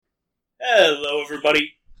Hello,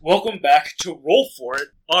 everybody. Welcome back to Roll For It,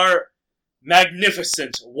 our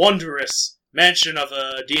magnificent, wondrous mansion of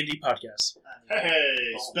a D&D podcast.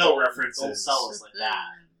 Hey, spell references. Don't sell us like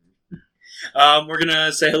that. We're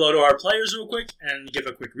gonna say hello to our players real quick and give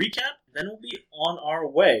a quick recap. Then we'll be on our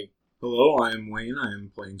way. Hello, I am Wayne. I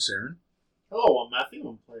am playing Saren. Hello, I'm Matthew.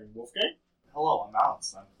 I'm playing Wolfgang. Hello, I'm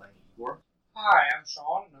Alex. I'm playing Igor. Hi, I'm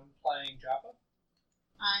Sean, and I'm playing Joppa.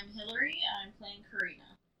 I'm Hillary, I'm playing Karina.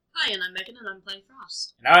 Hi, and I'm Megan, and I'm playing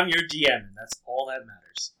Frost. And I'm your DM, and that's all that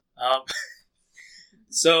matters.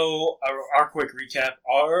 So, our quick recap.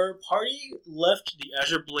 Our party left the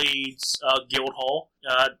Azure Blades Guild Hall.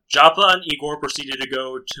 Joppa and Igor proceeded to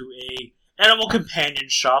go to a animal companion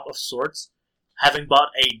shop of sorts, having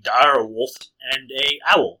bought a dire wolf and a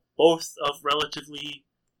owl, both of relatively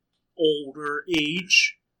older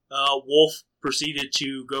age. Wolf proceeded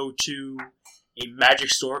to go to a magic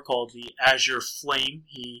store called the Azure Flame.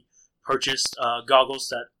 He purchased goggles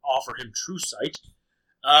that offer him true sight.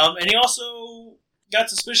 And he also got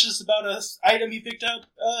suspicious about an item he picked up,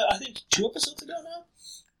 I think 2 episodes ago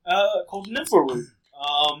now, called Nympharoot.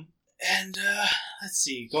 Let's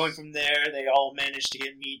see, going from there, they all managed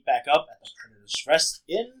to meet back up at the Predator's Rest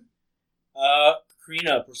Inn.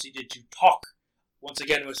 Karina proceeded to talk once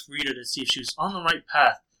again with Rita to see if she was on the right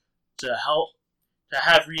path to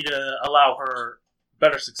have Rita allow her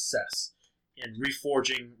better success in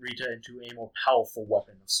reforging Rita into a more powerful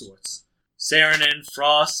weapon of sorts. Saren and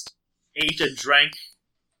Frost ate and drank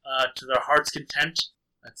to their heart's content.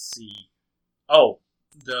 Let's see. Oh,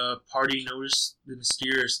 the party noticed the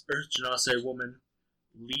mysterious Earth Genasi woman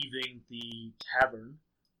leaving the tavern,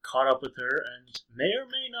 caught up with her, and may or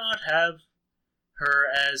may not have her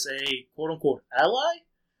as a quote-unquote ally.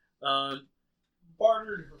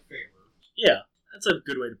 Bartered her favor. Yeah, that's a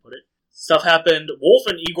good way to put it. Stuff happened. Wolf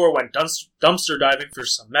and Igor went dumpster diving for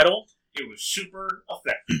some metal. It was super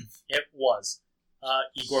effective. It was.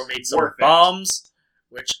 Igor made some Worth it. bombs,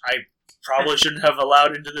 which I probably shouldn't have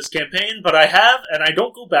allowed into this campaign, but I have, and I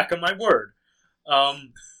don't go back on my word.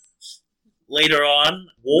 Later on,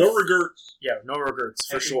 Wolf... No regrets. Yeah, no regrets,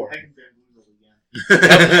 for sure. I can bamboozle again.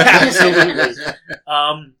 Absolutely.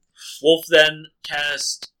 Wolf then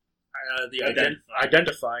cast the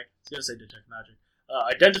Identify. I was going to say Detect Magic.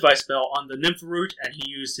 Identify spell on the Nympharoot, and he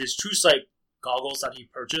used his True Sight goggles that he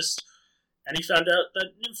purchased, and he found out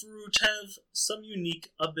that Nympharoot have some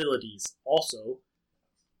unique abilities. Also,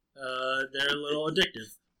 they're a little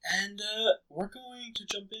addictive. And we're going to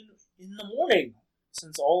jump in the morning,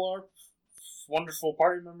 since all our wonderful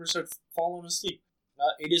party members have fallen asleep.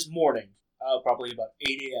 It is morning, probably about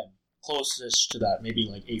 8 a.m. Closest to that, maybe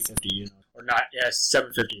like 8:50, or not. Yeah,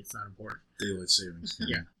 7:50. It's not important. Daylight savings.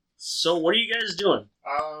 Yeah. So, what are you guys doing?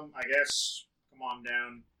 I guess, come on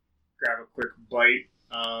down, grab a quick bite.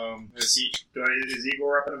 Is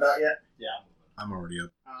Igor up and about yet? Yeah. I'm already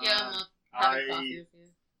up. Yeah, I'm up having coffee with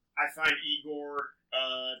you. I find Igor,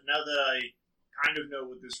 now that I kind of know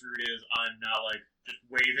what this route is, I'm not like just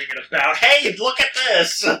waving it about, hey, look at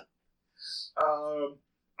this!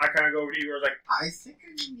 I kind of go over to Igor like, I think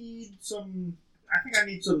I need some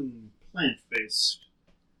plant-based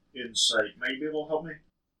insight. Maybe it'll help me?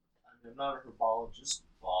 I'm not a herbologist,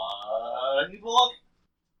 but people look.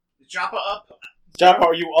 Is Joppa up? Joppa,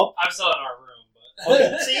 are you up? I'm still in our room, but...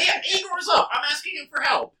 Okay. See, yeah, Igor's up. I'm asking him for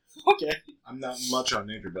help. Okay. I'm not much on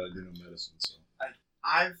nature, but I do know medicine, so.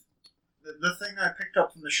 The thing I picked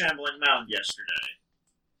up from the Shambling Mound yesterday.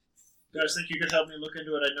 You guys think you could help me look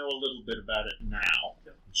into it? I know a little bit about it now.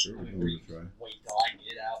 Sure, we can give it a try. Wait till I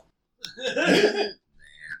get out.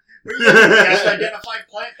 Cast identify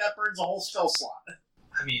plant, that burns a whole spell slot.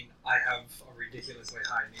 I mean, I have a ridiculously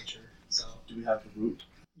high nature, so... Do we have the root?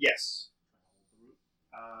 Yes.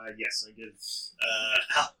 Yes, I give.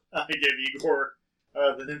 I give Igor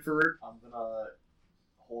the Nympharoot. I'm gonna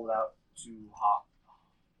hold it out to Hawk.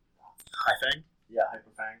 Hi, Fang. Yeah,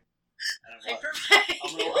 Hyperfang. And I'm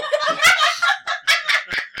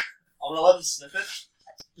gonna let him sniff it.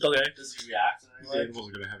 Okay. Does he react in These any way? animals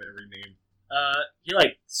are gonna have every name. He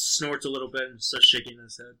like snorts a little bit and starts shaking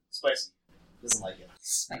his head. Spicy. Doesn't like it.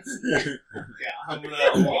 Yeah, I'm gonna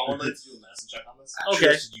let you do a medicine check on this. Okay.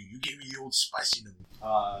 Trusted you. You gave me the old spicy note.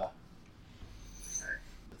 Okay.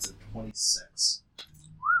 It's a 26.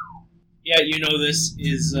 Yeah, this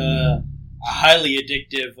is a highly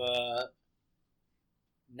addictive,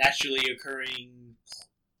 naturally occurring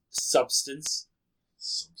substance.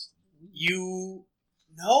 You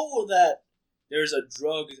know that there's a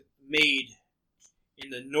drug made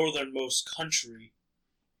in the northernmost country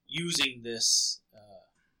using this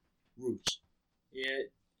root.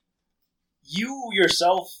 You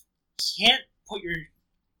yourself can't put your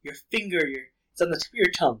your finger, it's on the tip of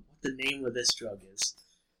your tongue what the name of this drug is.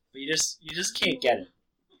 But you just can't get it.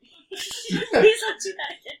 Please don't do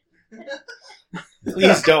that again.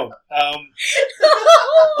 Please don't.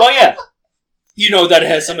 Well, yeah. You know that it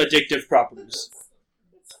has some addictive properties.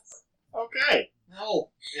 Okay. No.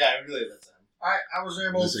 Yeah, I really that's him. I was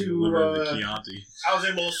able Missing the liver of the to Chianti. I was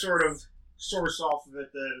able to sort of source off of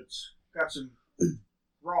it that it's got some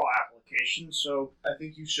raw application, so I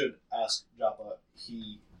think you should ask Joppa.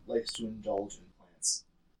 He likes to indulge in plants.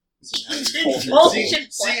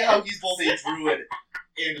 Seeing how he's both a druid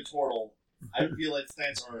and a turtle, I feel like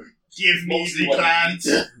plants are give me mostly the what he plant. eats.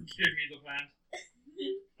 Give me the plant.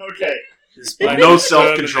 Okay. Despite No being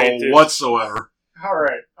self-control terminated. whatsoever.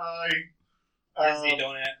 Alright. Disney,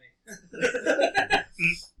 don't at me.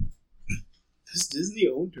 Does Disney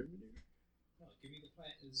own Terminator? No, give me the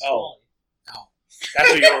plant is Oh. Wally. That's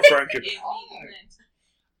what you're referring to. Give me the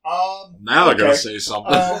plant. Now they're gonna Okay. say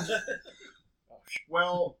something.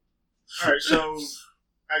 Well, alright, so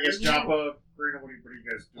I guess Joppa, Karina, what do you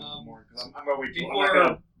guys do in the morning? Because I'm gonna wait till I'm not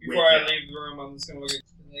gonna Before wake I you up. leave the room, I'm just gonna look at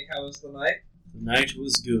like how was the night. The night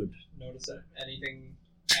was good. Notice that anything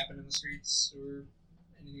happen in the streets or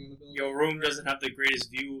anything in the building. Your room doesn't have the greatest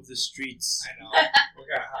view of the streets, I know. We're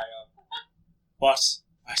kind of high up. but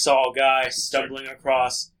I saw a guy stumbling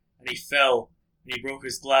across, and he fell, and he broke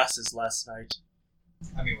his glasses last night.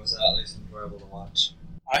 I mean, was that at least enjoyable to watch?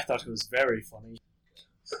 I thought it was very funny.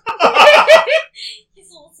 He's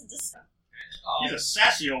a little sadistic. He's a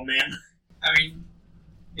sassy old man. I mean,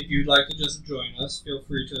 if you'd like to just join us, feel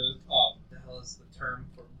free to. The hell is the term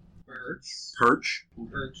for birds? Perch?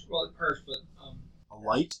 Perch. Well, perch, but A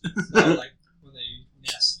light? not like when they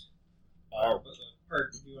nest. Oh. But the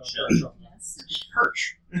perch, if you want to perch on Yes.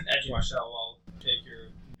 Perch. the edge of my shell, I'll take your.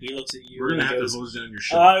 He looks at you We're gonna and he have goes, to hose down your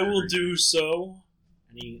ship. I will do so.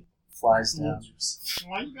 And he flies down.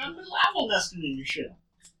 Why you got a little owl nesting in your shell?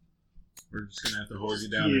 We're just gonna have to hose you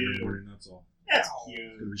down every morning, that's all. That's Ow. cute.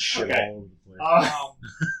 It's gonna be shit Okay. all over the place.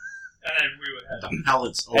 And then we would head. The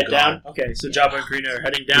pellets, oh Head god. down? Okay, so Jabba and Karina are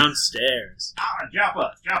heading downstairs.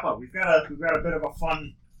 Joppa, we've got a bit of a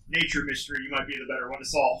fun nature mystery. You might be the better one to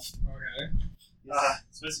solve. Okay.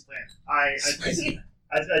 Spicy plant. I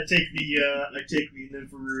take the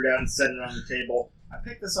infrared out and set it on the table. I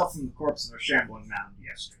picked this up from the corpse of a shambling mound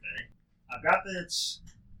yesterday. I've got that it's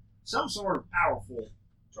some sort of powerful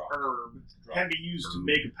herb. Can be used to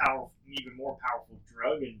make an even more powerful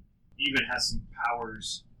drug, and even has some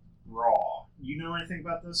powers raw. You know anything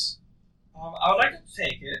about this? I would like to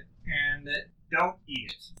take it, and Don't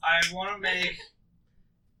eat it. I want to make,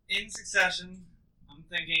 in succession, I'm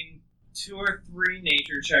thinking 2 or 3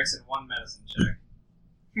 nature checks and 1 medicine check.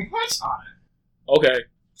 What? On it. Okay.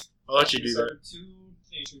 I'll let you do So that. 2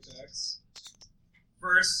 nature checks.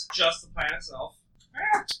 First, just the plant itself.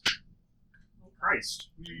 Oh, Christ.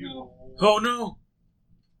 Oh no!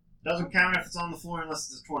 Doesn't count if it's on the floor unless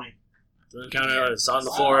it's a 20. Doesn't count it. It's on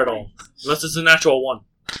the floor at all. Unless it's a natural one.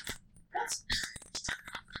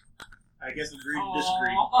 I guess agree to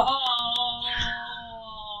disagree.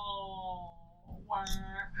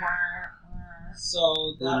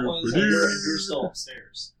 So that was You're still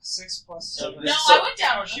upstairs. 6 plus 7. No, I went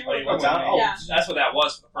down. She Oh, you went down? Oh, Yeah. that's what that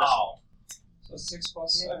was for the first one. So 6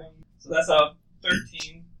 plus 7. So that's a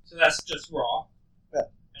 13. So that's just raw. Yeah.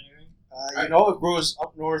 Anything? You know, it grows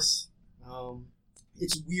up north.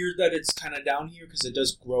 It's weird that it's kind of down here because it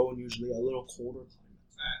does grow in usually a little colder climate.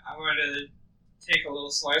 I'm going to take a little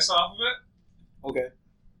slice off of it. Okay.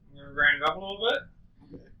 I'm going to grind it up a little bit.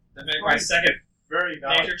 Okay. Then make my second Very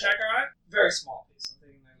valid. nature check on it. Very small piece. I'm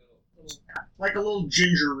taking that little. Like a little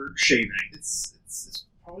ginger shaving. It's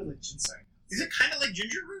probably like ginseng. Is it kind of like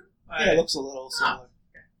ginger root? Yeah, it looks a little similar.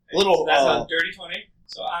 So Little, that's a dirty 20.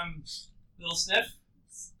 So I'm little sniff.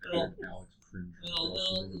 Little Alex cringe.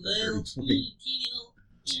 Little teeny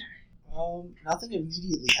little. Nothing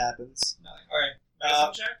immediately happens. nothing. Alright.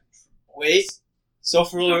 Medicine check? Wait. So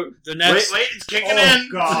for the next Wait, it's kicking Oh, in.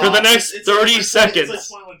 God. for the next 30 It's seconds, like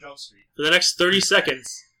 21 Jump Street. for the next 30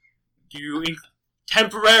 seconds, you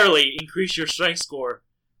temporarily increase your strength score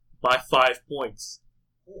by 5 points.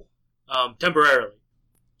 Temporarily,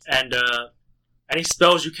 and any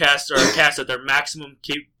spells you cast are cast at their maximum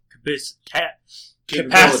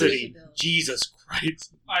capacity. Jesus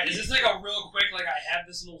Christ! Alright, is this like a real quick, like I have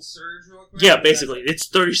this little surge real quick? Yeah, basically, it's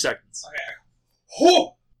 30 seconds. Okay.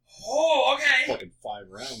 Oh, okay. Fucking 5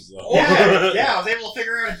 rounds though. Yeah, I was able to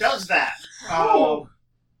figure out it does that. Are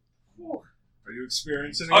you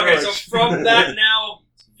experiencing it? Okay, so from that now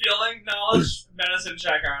feeling knowledge, medicine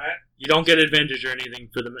check on it. You don't get advantage or anything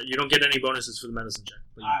for the. You don't get any bonuses for the medicine check.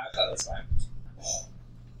 But you- That's fine.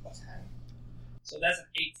 So that's an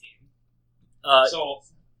 18. Uh, So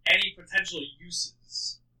any potential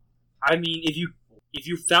uses? I mean, if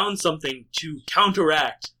you found something to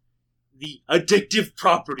counteract the addictive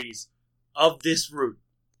properties of this root,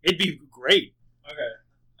 it'd be great. Okay.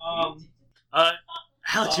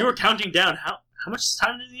 Alex, you were counting down. How much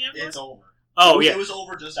time did he have? It's over. Oh It yeah, was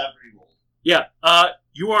over just after he rolled. yeah.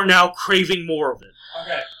 You are now craving more of it.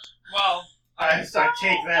 Okay. Well, I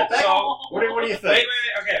take that back. So- What do you wait, think?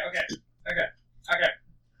 Okay.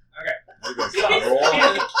 You guys Stop. roll.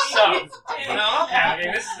 Stop. No, I'm not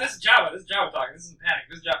panicking. This is Java. This is Java talking. This isn't panic.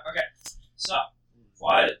 This is Java. Okay. So,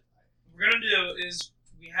 what we're gonna do is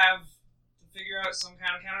we have to figure out some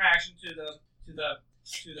kind of counteraction to the.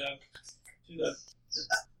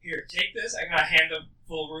 Here, take this. I gotta hand the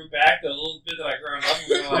full root back. The little bit that I ground up.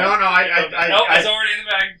 Nope, it's already in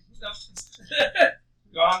the bag. Nope.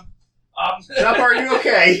 Gone. Jump, are you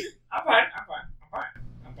okay? I'm fine.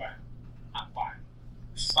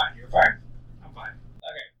 Fine, you're fine. I'm fine.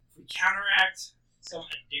 Okay. If we counteract some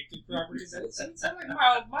addictive properties, that sound like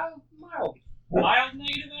mild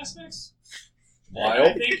negative aspects. Mild?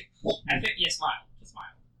 I think yes, mild. Just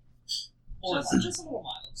mild. Just a little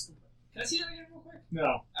mild. Can I see that again real quick?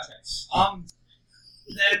 No. Okay.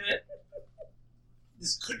 Then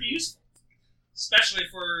this could be useful, especially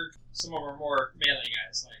for some of our more melee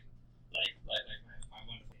guys, like my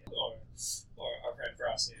wonderful or our friend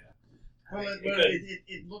Frost. Yeah. Well, It but could.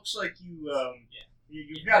 it looks like you've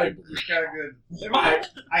got a good. It might.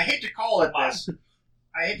 I hate to call it this.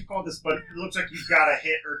 But it looks like you've got a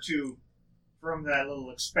hit or two from that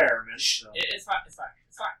little experiment. So. It's fine.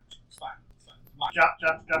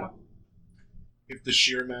 Jump. If the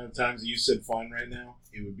sheer amount of times that you said fine right now,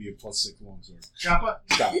 it would be a +6 longsword. Jump.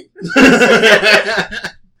 Stop.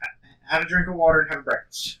 Have a drink of water and have a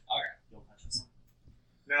breakfast. You'll touch this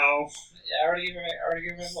one. No. Yeah, I already gave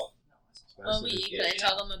him a look. Oh, wait, can I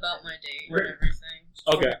tell them about my date and Right. everything?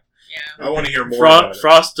 Okay. Yeah. I want to hear more about it.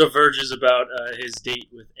 Frost diverges about his date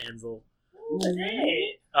with Anvil.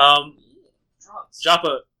 Hey.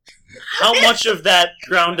 Joppa, how much of that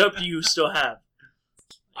ground up do you still have?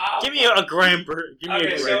 Give me a gram per. Give me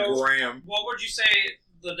Okay, a so- gram. Graham. What would you say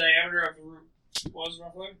the diameter of the root was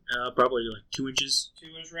roughly? Probably like 2 inches.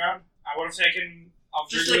 2-inch round. I would have taken.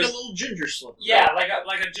 Just like a little ginger slip. Yeah, like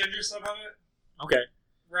a ginger slip of it. Okay.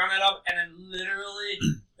 Round that up, and then literally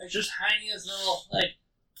the tiniest little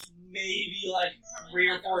maybe 3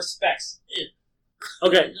 or 4 specks.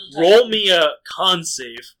 Okay. Roll me a con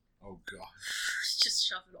save. Oh god. Just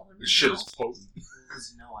shove it all in my This shit is mouth. potent.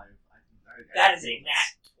 No, I That is a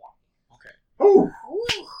nat. Ooh.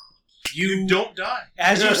 You don't die.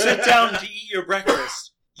 As you sit down to eat your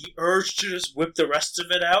breakfast, the urge to just whip the rest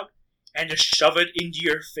of it out and just shove it into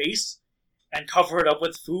your face and cover it up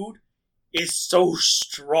with food is so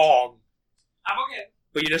strong. I'm okay.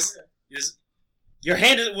 But you just your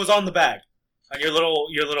hand was on the bag, on your little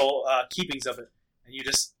keepings of it, and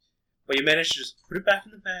but you managed to just put it back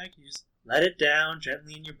in the bag. You just let it down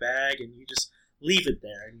gently in your bag, and you just leave it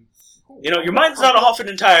there. And your mind's not off it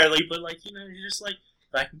entirely, but you're just like,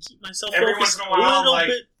 if I can keep myself Every focused once in a while, little like-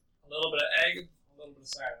 bit. A little bit of egg, a little bit of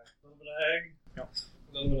cider, a little bit of egg,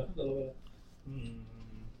 a little bit of.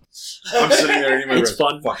 I'm sitting there eating my It's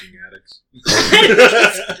bread. fun. Fucking addicts.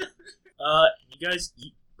 You guys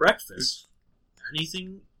eat breakfast.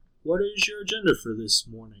 Anything? What is your agenda for this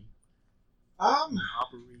morning?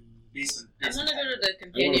 Robbery. Decent. I'm gonna go to the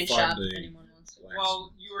companion find shop a- if anyone wants to.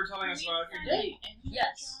 Well, you were telling us about your date.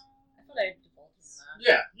 Yes. I thought I defaulted in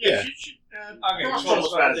that. Yeah. You should, Okay, Frost told told us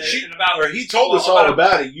us about about it. it. And about Or he told us all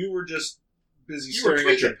about it. You were just busy You were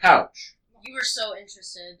staring at your tweaking. pouch. You were so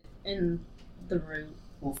interested in the root.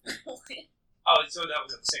 Oh, so that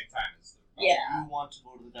was at the same time as the. Yeah. You want to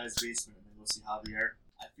go to the guy's basement and then go see Javier?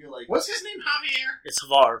 I feel like. What's his name? Javier? It's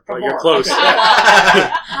Havar, but you're Havar, close.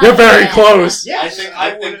 okay. You're very close. Yes.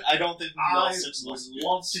 I don't think we all I 6 of us would do.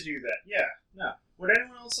 love to do that. Yeah. No. Would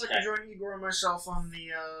anyone else like to join Igor and myself on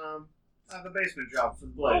the basement job for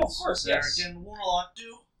the Blades? Oh, of course, yes. Darrington, the Warlock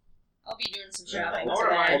do. I'll be doing some Yeah. shopping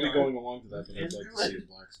Alright. today. I'll be going along to that, but I'd like to see a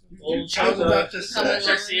blacksmith. Well, I was about to Come say. along.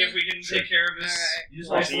 Let's see if we can take care of this. Alright. You just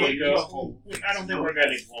Well, like to I don't think we're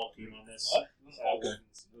getting full team on this. What? Okay.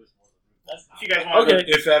 If you guys want Okay.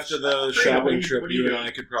 If after the shopping what do trip, you you and do?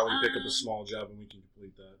 I could probably pick up a small job and we can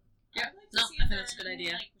complete that. Yeah. No, I think that's a good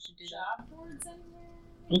idea. We should do that.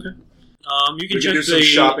 You We can can check do some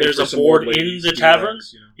shopping there's for a some board old in ladies, the do tavern.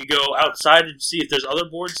 legs, you know. You go outside and see if there's other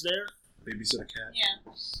boards there. Babysit a cat. Yeah.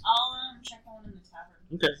 I'll check on in the tavern.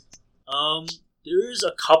 Okay. There is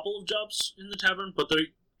a couple of jobs in the tavern, but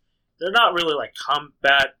they're not really like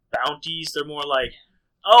combat bounties. They're more like,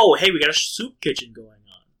 oh, hey, we got a soup kitchen going on.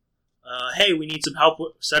 hey, we need some help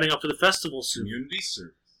setting up for the festival soon. Community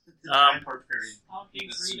service. I don't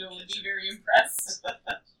think Rito would be very impressed.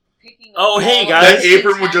 Picking Oh, up hey, all guys. of That the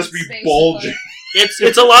apron would just be tanks, bulging.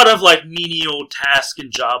 It's a lot of like menial task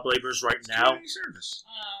and job labors right now. Community service.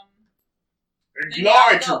 Maybe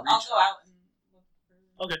I'll go out and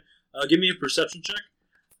look for Give me a perception check.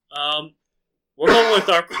 We're going with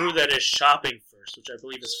our crew that is shopping first, which I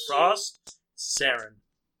believe is Frost, Saren.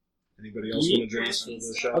 Anybody else want to join us for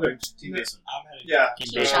the shopping? Okay. Team basement. I'm heading. Yeah. Team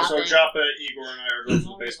Team basement. So shopping. Joppa, Igor, and I are going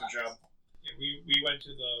for the basement job. Yeah, we went to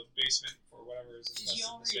the basement for whatever is Did invested you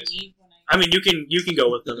in this already basement. leave when I I mean, you can go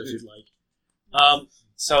with them if you'd like.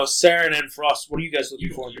 So Saren and Frost, what are you guys looking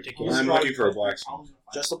for in particular? I'm looking for a blacksmith.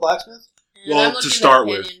 Just a blacksmith? And Well, I'm to looking start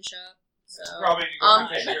at the with. companion shop. So, Probably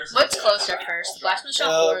what's closer first, the blacksmith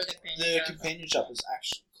shop or the companion The shop? companion shop is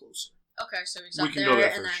actually closer. Okay, so we stop can there, go there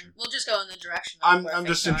and first. then we'll just go in the direction. Of where I'm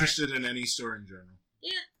just things are. interested in any store in general.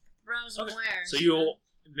 Browse and Okay. where. So you'll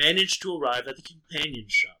manage to arrive at the companion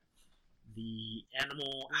shop, the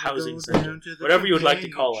animal housing center, whatever you would like to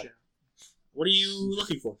call it. What are you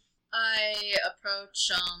looking for? I approach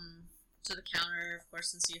to the counter, of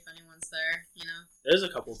course, and see if anyone's there. You know. There's a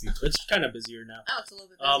couple of people. It's kind of busier now. Oh, it's a little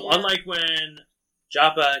bit busier. Unlike when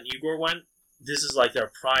Joppa and Igor went, this is like their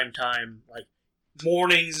prime time. Like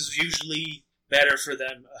mornings is usually better for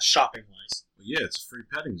them shopping wise. Well, yeah, it's a free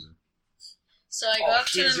petting zoo. So I go up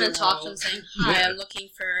to them and talk to them, saying, "Hi, I'm looking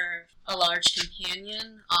for a large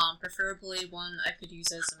companion, preferably one I could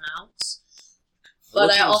use as a mount. But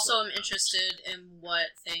I also am interested in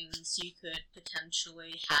what things you could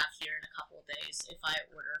potentially have here in a couple of days if I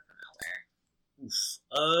order from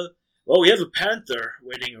elsewhere." Well, we have a panther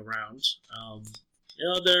waiting around.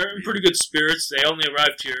 They're in pretty good spirits. They only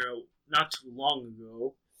arrived here not too long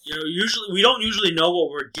ago. We don't usually know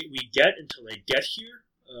what we get until they get here.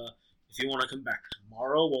 If you want to come back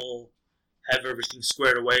tomorrow, we'll have everything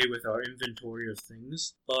squared away with our inventory of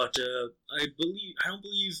things. But I don't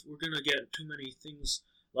believe we're gonna get too many things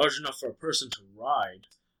large enough for a person to ride.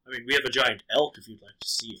 I mean, we have a giant elk if you'd like to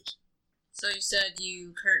see it. So you said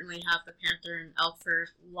you currently have the panther and elk for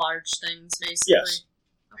large things, basically? Yes.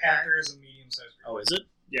 Okay. Panther is a medium-sized creature. Oh, is it?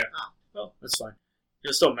 Yeah. Oh. Well, that's fine.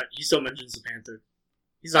 He still mentions the panther.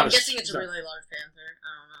 He's So not. I'm guessing it's he's a not- really large panther.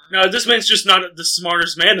 I don't know. No, this man's just not the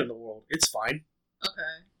smartest man in the world. It's fine.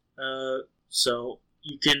 Okay. So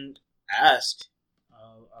you can ask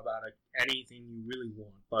about anything you really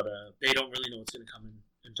want, but they don't really know what's going to come in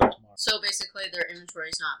until tomorrow. So basically, their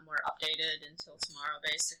inventory's not more updated until tomorrow,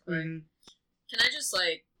 basically. Mhm. Can I just,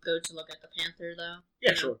 go to look at the panther, though? Yeah,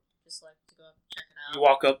 You know, sure. Just, to go up and check it out. You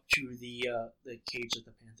walk up to the cage that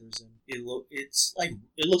the panther's in. It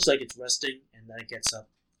looks like it's resting, and then it gets up,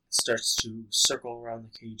 starts to circle around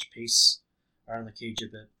the cage, pace around the cage a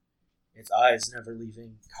bit. Its eyes never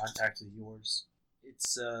leaving contact with yours.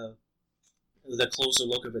 It's the closer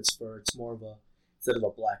look of its fur. It's more of instead of a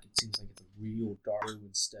black, it seems like it's a real dark blue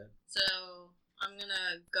instead. So, I'm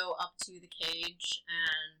gonna go up to the cage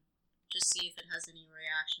and just see if it has any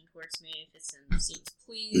reaction towards me, if it seems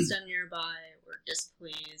pleased I'm nearby or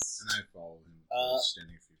displeased. And I follow him,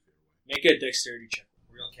 standing a few feet away. Make a dexterity check.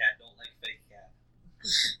 Real cat don't like fake cat.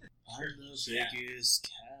 I'm the biggest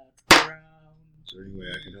cat around. Is there any way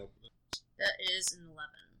I can help with it? That is an 11.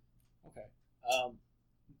 Okay.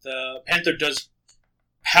 The panther does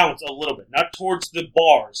pounce a little bit, not towards the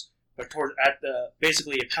bars, but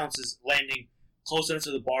basically it pounces, landing close enough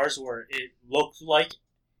to the bars where it looked like,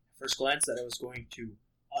 at first glance, that it was going to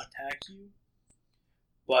attack you.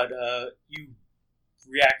 But you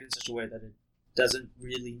react in such a way that it doesn't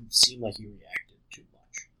really seem like you reacted too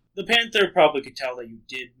much. The panther probably could tell that you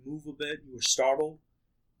did move a bit, you were startled,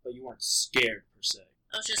 but you weren't scared per se.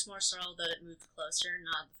 I was just more startled that it moved closer,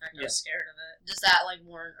 not the fact I Yeah. was scared of it. Does that,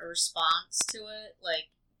 warrant a response to it?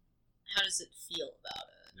 How does it feel about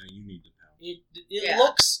it? Now you need to pound. It's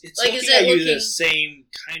Is looking it at you looking- the same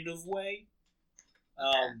kind of way,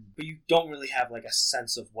 but you don't really have a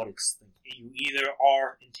sense of what it's thinking. You either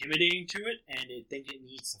are intimidating to it and it thinks it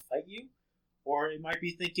needs to fight you, or it might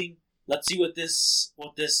be thinking, "Let's see what this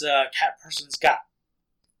cat person's got.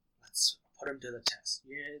 Let's put him to the test."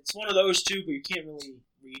 Yeah, it's one of those two, but you can't really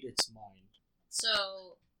read its mind.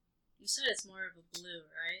 So, you said it's more of a blue,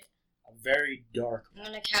 right? A very dark. I'm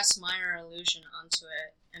gonna cast Minor Illusion onto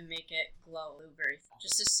it and make it glow blue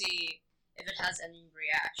just to see if it has any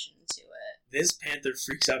reaction to it. This panther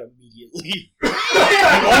freaks out immediately.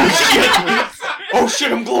 Oh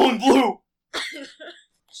shit! I'm glowing blue.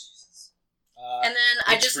 And then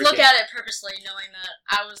I it's just look freaking- at it purposely, knowing that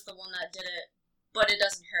I was the one that did it, but it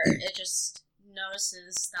doesn't hurt. It just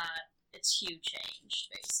notices that its hue changed,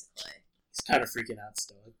 basically. He's kind of freaking out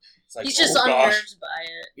still. It's like, He's just oh, gosh. unnerved by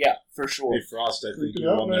it. Yeah, for sure. Hey, Frost, I think Freaking you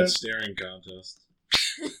out, won man. that staring contest.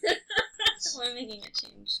 We're making it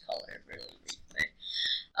change color really briefly.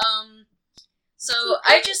 So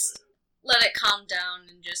I just let it calm down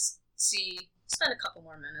and just spend a couple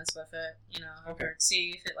more minutes with it, or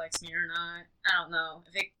see if it likes me or not. I don't know.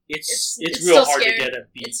 If It's it's real still hard scared. to get a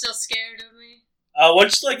beat. it's still scared of me.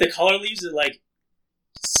 Once like the color leaves, it like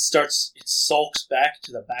it sulks back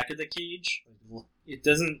to the back of the cage. It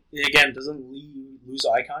doesn't lose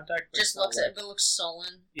eye contact. But Just looks at it, but looks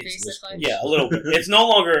sullen, It's basically. Yeah, a little bit. It's no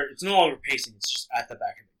longer pacing. It's just at the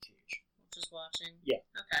back of the cage. Just watching. Yeah.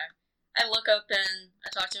 Okay. I look up and I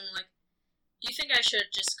talk to him like, do you think I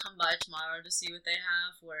should just come by tomorrow to see what they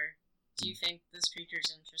have, or do you think this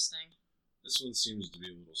creature's interesting? This one seems to be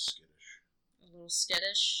a little skittish. A little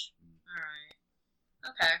skittish? Alright.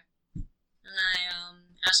 Okay. And I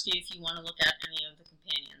ask you if you want to look at any of the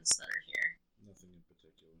companions that are here. Nothing in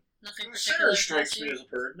particular. Nothing Sarah particular strikes fancy? me as a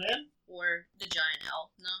bird man. Or the giant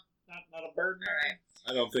elf, no? Not a bird man. Alright.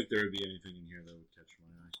 I don't think there would be anything in here that would catch my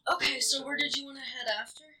eye. Okay, so where did you want to head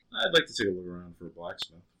after? I'd like to take a look around for a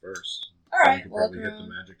blacksmith first. Alright, We could we'll probably look hit the around.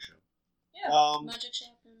 magic shop. Yeah, magic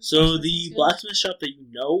shop. and So sounds the good. blacksmith shop that you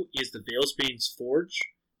know is the Veilsbane's Forge,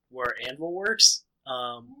 where Anvil works.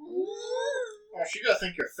 Oh, you gotta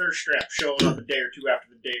think your thirst trap showing up a day or two after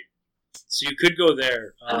the date. So you could go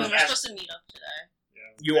there. I mean, we're supposed to meet up today.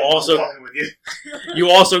 You I'm also- fucking with you. You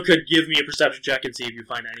also could give me a perception check and see if you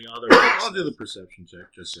find any other. I'll do the perception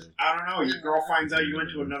check, just saying. I don't know. Your girl finds out you went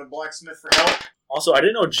to another blacksmith for help. Also, I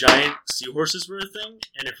didn't know giant seahorses were a thing,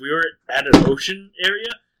 and if we were at an ocean area,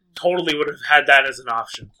 totally would have had that as an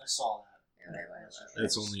option. I saw that.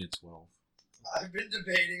 That's only a 12. I've been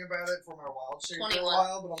debating about it for my wild shape for a 21.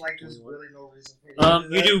 while, but I'm like, there's 21. really no reason for me to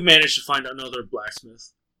do You that. do manage to find another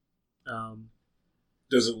blacksmith.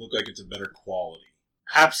 Does it look like it's a better quality?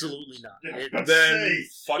 Absolutely not. Then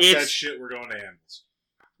fuck that it's- shit, we're going to Anvils.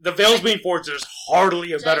 The Veilsbane Forge, there's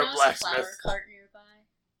hardly a Did I better notice a blacksmith. flower cart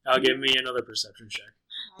nearby? Give me another perception check.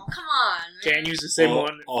 Oh, come on, man. Can't use the same I'll,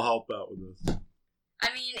 one. I'll help out with this.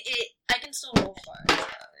 I mean, I can still roll for it.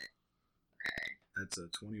 Okay. That's a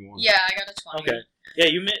 21. Yeah, I got a 20. Okay. Yeah,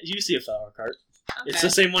 you see a flower cart. Okay. It's the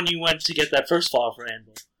same one you went to get that first flower for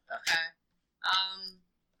Anvil. Okay.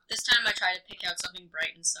 This time I try to pick out something bright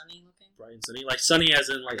and sunny looking. Bright and sunny. Like sunny as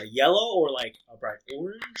in like a yellow or like a bright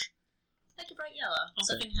orange? Like a bright yellow. Okay.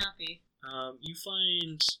 Something happy. You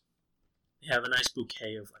find they have a nice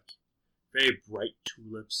bouquet of like very bright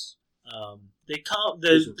tulips. They call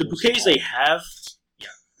These the are close bouquets to they have.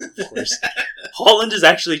 Yeah, of course. Holland is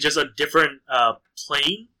actually just a different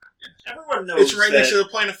plane. Everyone knows It's right that, next to the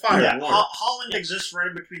plane of fire. Yeah, and water. Holland exists right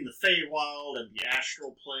in between the Feywild and the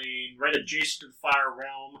Astral Plane, right adjacent to the Fire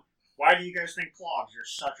Realm. Why do you guys think clogs are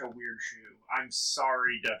such a weird shoe? I'm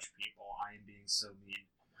sorry, Dutch people. I am being so mean.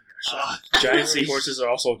 Giant seahorses are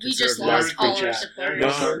also We just considered large lost all our creatures. There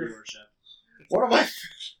you supporters. go. One of my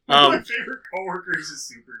Um, favorite coworkers is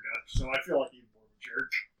super Dutch, so I feel like he's more of a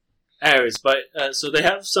jerk. Anyways, but so they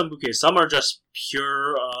have some bouquets. Some are just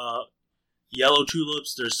pure yellow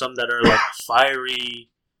tulips. There's some that are like a fiery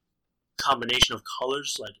combination of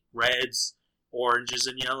colors, like reds, oranges,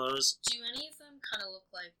 and yellows. Do any of them kind of look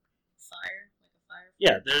like fire? Like a fire?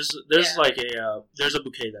 Yeah, there's Yeah. like there's a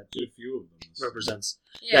bouquet that A few of them. represents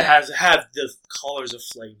Yeah. that have the colors of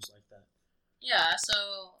flames like that. Yeah,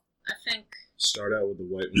 so I think, Start out with the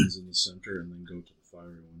white ones in the center and then go to the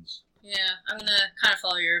fiery ones. yeah, I'm gonna kind of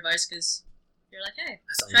follow your advice because you're like, hey,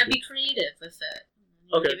 That sounds try to good. be creative with it. And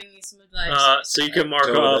you're Okay. giving me some advice. So you can mark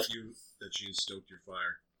Tell her off. that you stoked your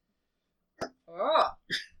fire. Oh.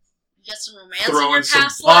 You got some romance Throwing in your some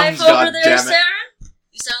past life puns, over there, goddammit. Saren?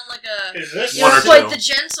 You sound like a... Is this You're One or quite two. the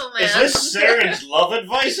gentleman. Is this Saren's love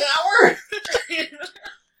advice hour?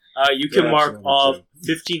 You can Yeah, mark absolutely, off too.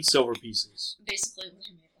 15 silver pieces. Basically what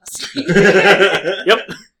I made last night. Yep.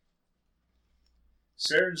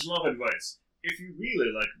 Saren's love advice. If you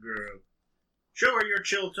really like a girl, show her your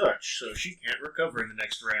chill touch so she can't recover in the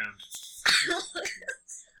next round.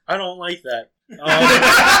 I don't like that. No!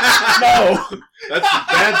 That's a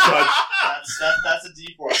bad touch. That's a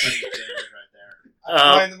D4 thing right there.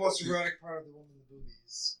 I find the most erotic part of the woman the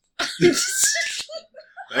boobies.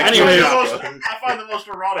 Anyway. I find the most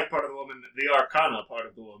erotic part of the woman the arcana part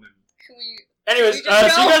of the woman. Can we... Anyways, We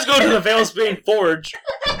just so you go. guys go to the Veilsbane Forge.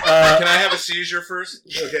 Can I have a seizure first?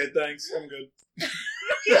 Okay, thanks. I'm good.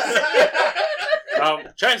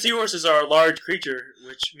 Giant seahorses are a large creature,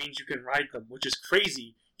 which means you can ride them, which is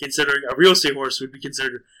crazy, considering a real seahorse would be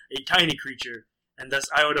considered a tiny creature, and thus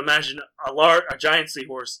I would imagine a giant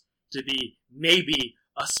seahorse to be maybe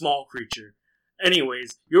a small creature.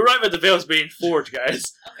 Anyways, you arrive at the Veilsbane Forge,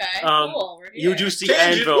 guys. Okay, cool. We're You here. do see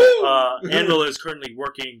Tangent, Anvil. woo! Anvil is currently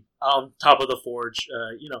working on top of the forge,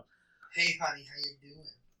 Hey, honey, how you doing?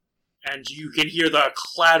 and you can hear the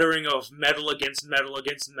clattering of metal against metal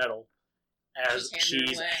against metal as She's hammering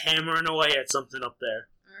she's away. hammering away at something up there.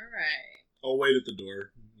 Alright. I'll wait at the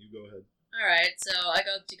door. You go ahead. Alright, so I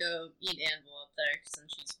go to go meet Anvil up there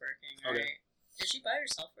since she's working, right? Okay. Is she by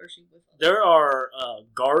herself or is she with us? There are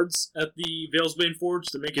guards at the Veilsbane Forge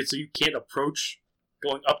to make it so you can't approach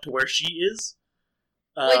going up to where she is.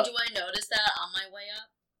 Wait, do I notice that on my way up?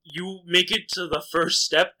 You make it to the first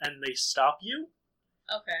step and they stop you.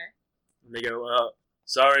 Okay. And they go,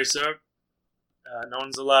 sorry, sir. No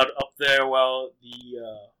one's allowed up there while the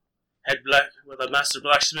master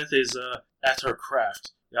blacksmith is at her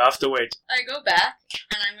craft. You have to wait. I go back,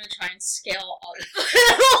 and I'm gonna try and scale all the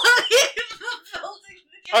building.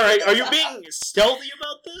 Alright, are you being stealthy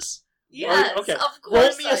about this? Yes, Okay. of Roll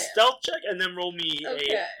course me I a am. stealth check and then roll me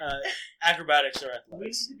Okay. a acrobatics or We need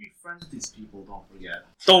athletics. to be friends with these people, don't forget.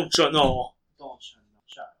 Don't you know? Don't you know,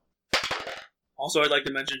 child. Also, I'd like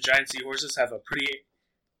to mention giant seahorses have a pretty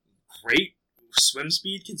great swim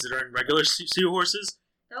speed considering regular seahorses.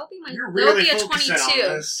 That'll be my. You're That'll really be a focusing 22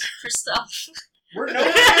 on this. for stuff. We're nowhere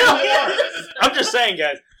near the water. I'm just saying,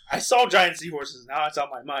 guys. I saw giant seahorses. Now it's on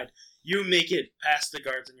my mind. You make it past the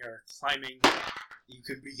guards and you're climbing. You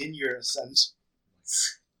can begin your ascent.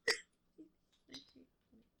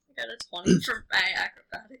 I got a 20 for my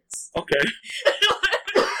acrobatics. Okay.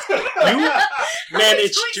 I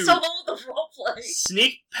Managed was to doing so well with the roleplay.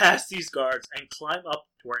 sneak past these guards and climb up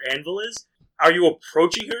to where Anvil is. Are you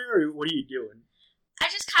approaching her, or what are you doing? I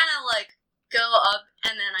just kind of like go up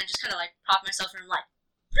and then I just kind of like prop myself and I'm like,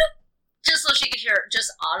 bloop, just so she could hear it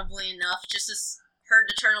just audibly enough, just as her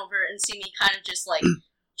to turn over and see me kind of just like,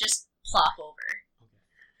 just plop over.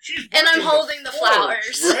 She's And I'm working holding the forge,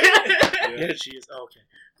 flowers. right? Yeah, she is. Okay.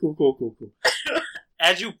 Cool.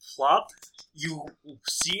 As you plop, you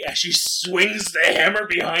see as she swings the hammer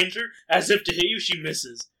behind her, as if to hit you, she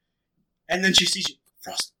misses. And then she sees you.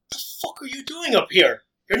 Frost, what the fuck are you doing up here?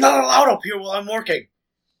 You're not allowed up here while I'm working.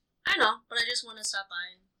 I know, but I just want to stop by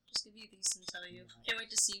and just give you these and tell you. Can't wait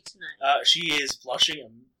to see you tonight. She is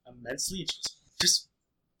blushing immensely, and she goes,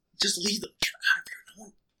 just leave them. Get out of here. No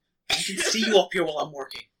one. I can see you up here while I'm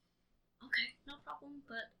working. Okay, no problem,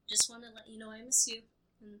 but just want to let you know I miss you.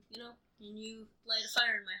 And, and you light a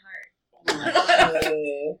fire in my heart.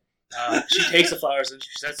 She takes the flowers and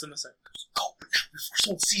she sets them aside. Go now before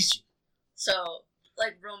someone sees you. So,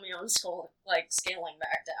 like Romeo and scaling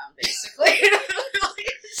back down, basically.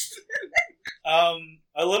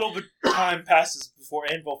 A little bit of time passes before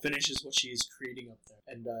Anvil finishes what she is creating up there,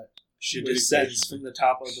 and she Waiting descends patiently. from the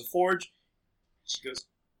top of the forge. She goes,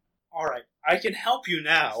 "All right, I can help you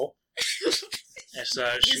now." As,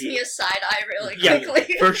 Gives me a side eye really Yeah,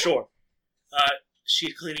 quickly. for sure.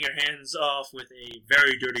 She's cleaning her hands off with a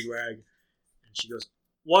very dirty rag, and she goes,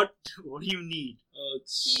 "What do you need?"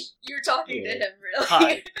 You're talking to him, really.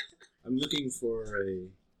 Hi. I'm looking for a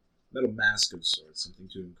metal mask of sorts, something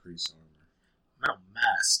to increase armor. Metal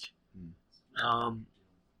mask.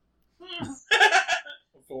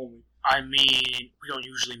 If only. I mean, we don't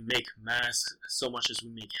usually make masks so much as we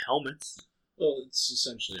make helmets. Well, it's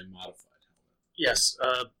essentially a modified helmet. Yes,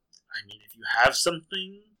 I mean, if you have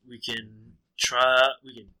something, we can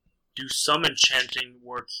do some enchanting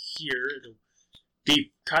work here. It'll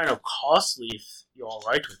be kind of costly if you're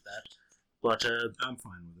alright with that, but I'm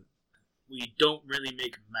fine with it. we don't really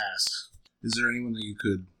make masks. Is there anyone that you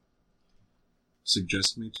could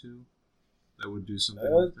suggest me to that would do something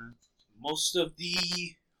Uh, like that? Most of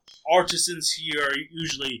the artisans here are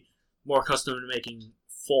usually more accustomed to making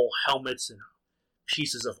full helmets and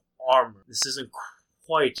pieces of armor. This isn't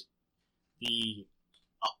quite the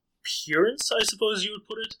appearance, I suppose you would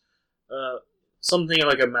put it. Something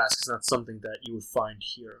like a mask is not something that you would find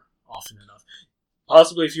here often enough.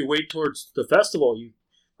 Possibly if you wait towards the festival, you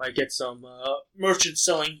might get some merchants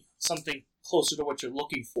selling something closer to what you're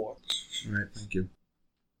looking for. Alright, thank you.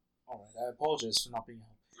 Alright, I apologize for not being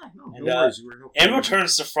helpful. No, And, no worries, you were helpful. Anvil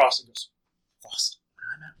turns to Frost and goes, "Frost, when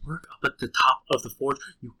I'm at work up at the top of the forge,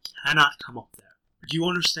 you cannot come up there. Do you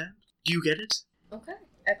understand? Do you get it?" Okay,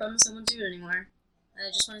 I promise I won't do it anymore. I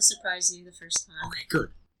just want to surprise you the first time. Okay,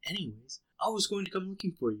 good. Anyways, I was going to come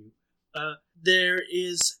looking for you. There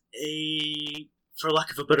is a, for lack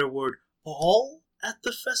of a better word, ball at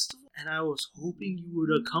the festival, and I was hoping you would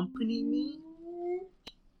accompany me.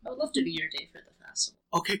 I would love to be your day for the festival.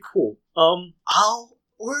 Okay, cool.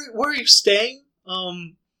 Where are you staying?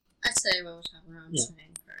 I'd say we'll have around Yeah.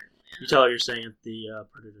 staying for You tell her you're staying at the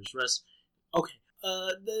Predator's Rest. Okay.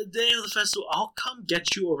 The day of the festival, I'll come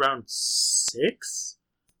get you around 6?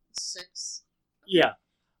 6. Yeah.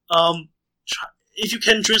 If you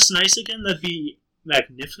can dress nice again, that'd be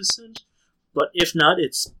magnificent. But if not,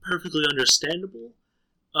 it's perfectly understandable.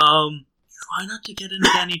 Try not to get into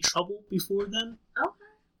any trouble before then. Okay.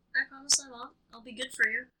 I promise I won't. I'll be good for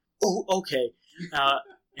you. Oh, okay.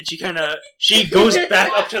 And she goes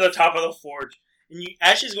back up to the top of the forge. And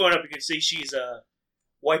as she's going up, you can see she's,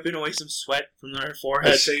 wiping away some sweat from her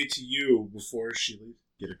forehead. I say to you before she leaves,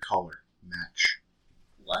 get a color. Match.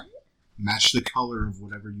 What? Match the color of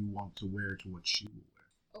whatever you want to wear to what she will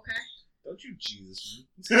wear. Okay. Don't you Jesus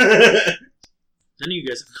me. None of you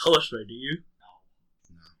guys have color spray, do you? No.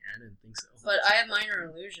 Yeah, I didn't think so. But I have minor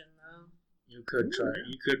illusion, though. You could try.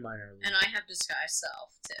 You could minor illusion. And I have disguise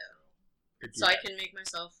self, too. So I can make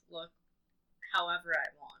myself look however I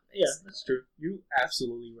want. Basically. Yeah, that's true. You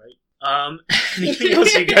absolutely right. Anything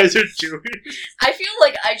else you guys are doing? I feel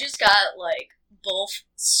like I just got, like, both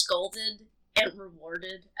scolded and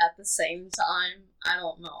rewarded at the same time. I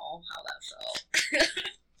don't know how that felt.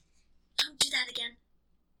 Don't do that again.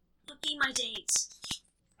 Look, be my dates.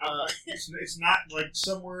 It's not like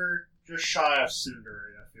somewhere just shy of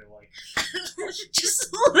Tsundere, I feel like.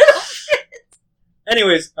 Just a little bit.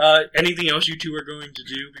 Anyways, anything else you two are going to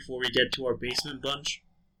do before we get to our basement bunch?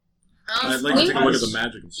 I'd like to take a look at the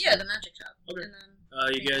magic. Yeah, the magic shop. Okay. And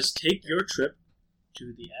then, You guys take your trip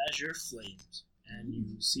to the Azure Flames, and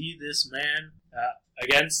you see this man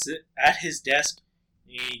again sit at his desk.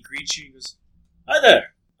 He greets you and goes, "Hi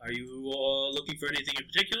there. Are you looking for anything in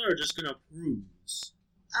particular, or just gonna peruse?"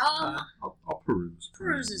 I'll peruse.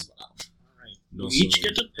 Peruse as well. All right. No, You each so-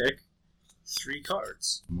 get to pick 3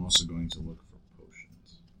 cards. I'm also going to look for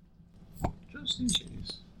potions. Just in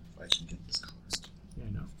case. If I can get this card. Yeah, I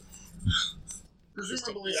know.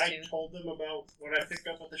 Presumably, Just take I these 2. told them about what I picked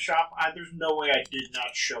up at the shop. There's no way I did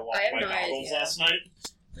not show off I have my no goggles idea. last night.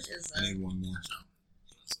 What is I that? need one more.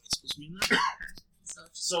 What's that supposed to mean then?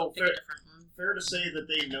 So pick a fair, different one. fair to say that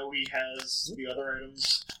they know he has the other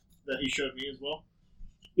items that he showed me as well.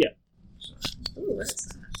 Ooh, what is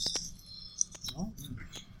that? Well,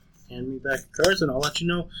 hand me back the cards, and I'll let you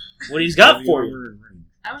know what he's got for you. Armor and ring.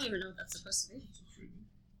 I don't even know what that's supposed to be. If you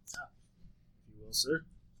will, sir.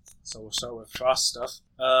 So we'll start with frost stuff.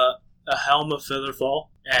 A helm of featherfall,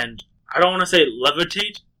 and I don't want to say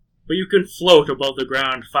levitate, but you can float above the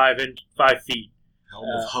ground 5 feet. Helm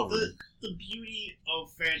of hovering. The beauty of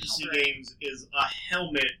fantasy Hovering. games is a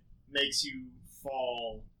helmet makes you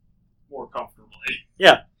fall more comfortably.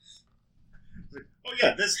 Yeah. Like, oh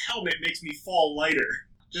yeah, this helmet makes me fall lighter.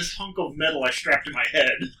 This hunk of metal I strapped to my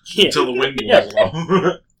head. Yeah. Until the wind Yeah. blows it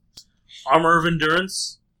off. Armor of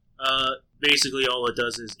endurance. Basically, all it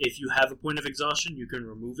does is if you have a point of exhaustion, you can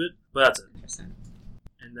remove it, but that's it. Interesting.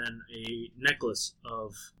 And then a necklace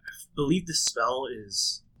of, I believe the spell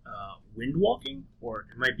is wind walking, or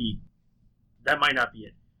it might be. That might not be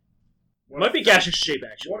it. It might be gaseous shape,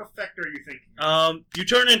 actually. What effect are you thinking? You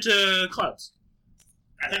turn into clouds.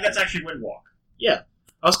 I think that's actually Windwalk. Yeah,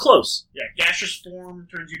 I was close. Yeah, gaseous form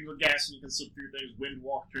turns you into a gas and you can slip through things.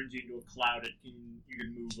 Windwalk turns you into a cloud. You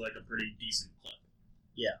can move like a pretty decent clip.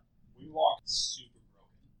 Windwalk is super broken.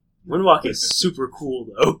 Wind walk is super cool,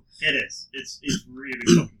 though. It is. It's really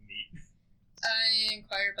fucking neat. I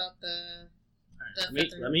inquire about the.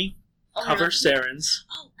 Let me Oh, cover no. Saren's.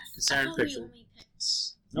 Oh, Because I Saren thought picked we it. only picked.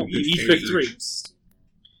 No, You you picked each pick 3. I'm stupid.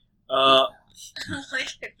 Like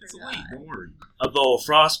I It's forgot. late, don't worry. A bow of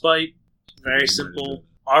frostbite, very You simple. might have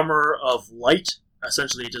Armor of light,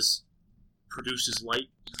 essentially it just produces light.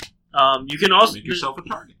 You can also Make yourself a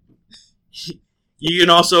target. you can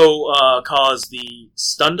also cause the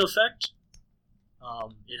stunned effect.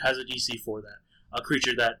 It has a DC for that. A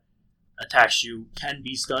creature that attacks you can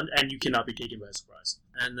be stunned, and you cannot be taken by surprise.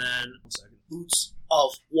 And then boots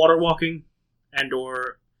of water walking,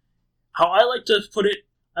 and/or how I like to put it.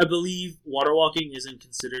 I believe water walking isn't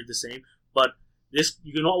considered the same, but this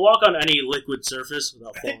you can walk on any liquid surface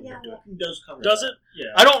without I think falling into it. Waterwalking does cover Does that. it?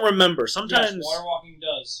 Yeah. I don't remember. Sometimes Yes, water walking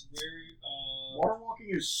does.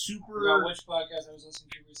 Waterwalking is I forgot super. which podcast I was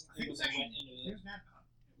listening to recently. I Was think I went into it. There's that.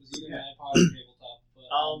 It was either Yeah. Mad Pod or Tabletop. But,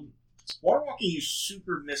 Waterwalking is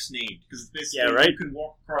super misnamed because basically Yeah, right? you can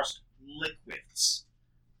walk across liquids.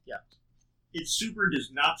 Yeah. It super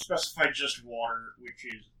does not specify just water, which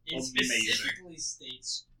is it amazing. specifically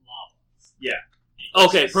states lava. Yeah. It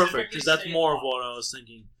okay, specifically perfect. Because that's states more of lava. what I was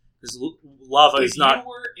thinking. Because lava is not.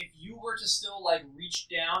 If you were to still like reach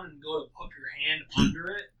down and go to put your hand under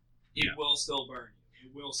it, it Yeah. will still burn you.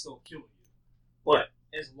 It will still kill you. But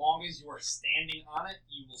as long as you are standing on it,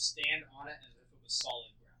 you will stand on it as if it was solid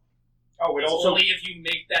ground. Oh, it It's also only if you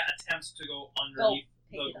make that attempt to go underneath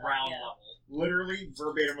pick the it up, ground yeah. level. literally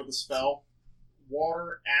verbatim of the spell: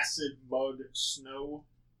 water, acid, mud, snow,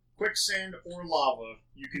 quicksand, or lava.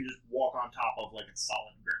 You can just walk on top of like it's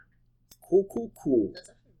solid ground. Cool. That's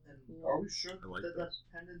actually And cool. are we sure I like that that. that's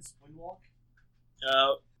Pendant's Windwalk?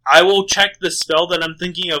 I will check the spell that I'm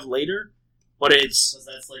thinking of later, but it's Because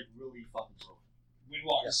that's like really fucking broken.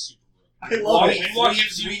 Windwalk is super I broken. love it. Windwalk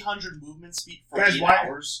gives you 300 movement speed for Guys, 8 why-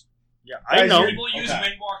 hours. yeah. I Guys, know. People use Okay.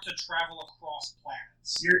 Windwalk to travel across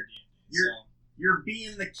planets. You're- So, You're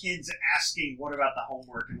being the kids asking, "What about the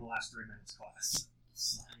homework in the last 3 minutes class?"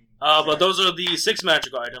 But those are the 6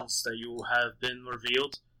 magical items that you have been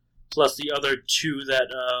revealed, plus the other 2 that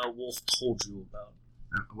Wolf told you about.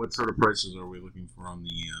 What sort of prices are we looking for on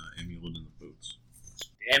the amulet and the boots?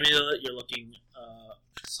 The amulet, you're looking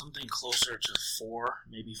something closer to 4,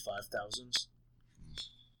 maybe 5,000.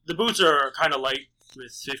 The boots are kind of light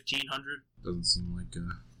with 1,500. Doesn't seem like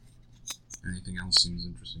anything else seems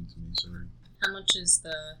interesting to me. Sorry. How much is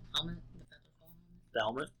the helmet? The featherfall helmet? The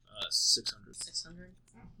helmet, 600. 600.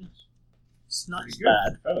 It's not Pretty good.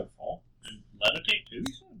 bad. Featherfall and levitate too.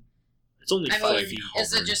 You said. It's only I 5 mean, feet.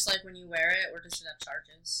 is it just like when you wear it, or does it have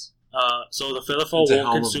charges? So the featherfall It's a won't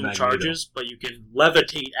helm of consume Magneto. charges, but you can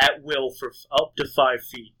levitate at will for up to 5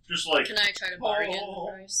 feet. Just like Can I try to bargain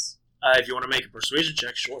the price? If you want to make a persuasion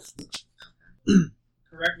check, sure.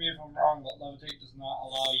 correct me if I'm wrong, but levitate does not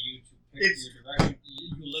allow you to pick It's- your direction.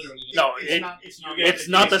 You literally just No, it's not. It's not. it's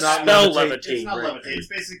not the It's not spell levitate. levitate. It's not right. levitate. It's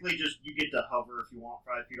basically just you get to hover if you want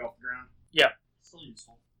 5 feet off the ground. Still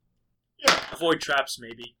useful. Avoid traps,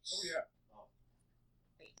 maybe. Oh yeah.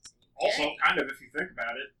 Wait, Also, okay. kind of if you think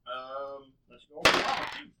about it, let's go over lava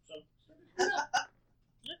too.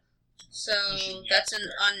 So that's an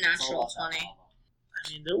unnatural 20. I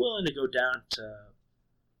mean, they're willing to go down to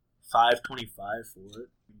 525 for it.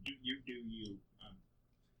 You.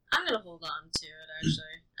 I'm gonna hold on to it, actually.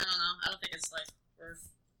 I don't know. I don't think it's, like, worth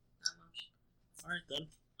that much. Alright then.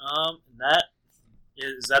 And that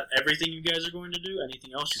is that everything you guys are going to do?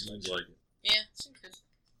 Anything else you'd like to do? Yeah, seems good.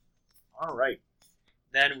 Alright.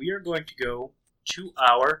 Then we are going to go to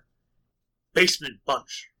our basement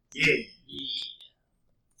bunch. Yeah.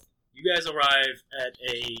 You guys arrive at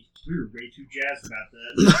a We were way too jazzed about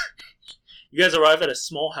that. You guys arrive at a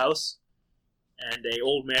small house, and a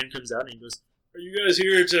old man comes out and he goes, "Are you guys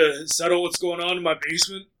here to settle what's going on in my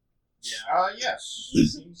basement?" Yes.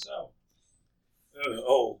 seems so.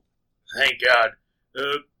 Oh, thank God.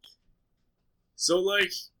 So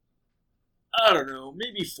like, I don't know,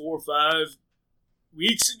 maybe 4 or 5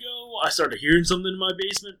 weeks ago, I started hearing something in my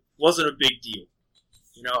basement. Wasn't a big deal.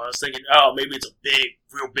 You know, I was thinking, oh, maybe it's a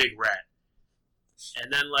real big rat.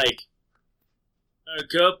 And then like, a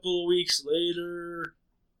couple of weeks later,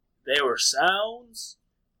 there were sounds,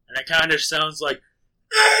 and it kind of sounds like,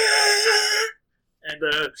 and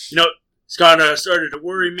you know, it's kind of started to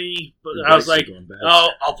worry me. But Your I was dice are like, going bad. oh,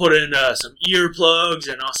 I'll put in some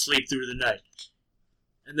earplugs and I'll sleep through the night.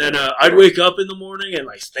 And then I'd wake up in the morning and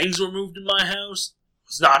like things were moved in my house.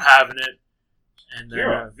 Was not having it. And then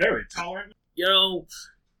You're very tolerant. you know,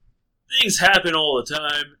 things happen all the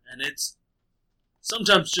time, and it's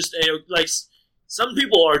sometimes just like some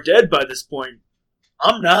people are dead by this point.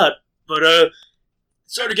 I'm not, but it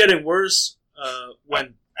started getting worse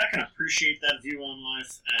when. I can appreciate that view on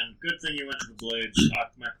life, and good thing you went to the Blades.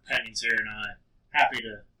 My companions here and I happy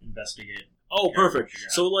to investigate. Oh, Yeah, perfect. what you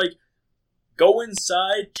got? So like, go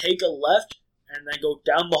inside, take a left, and then go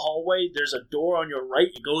down the hallway. There's a door on your right.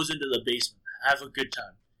 It goes into the basement. Have a good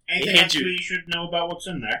time. Anything Yeah, else you- we should know about what's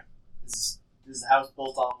in there? Is the house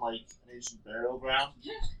built on like an ancient burial ground?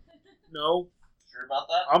 No, Sure about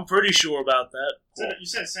that? I'm pretty sure about that. You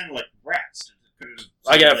said it sounded like rats. Could it have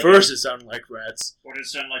Like sounded at first, it sounded like rats. What did it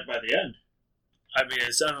sound like by the end? I mean,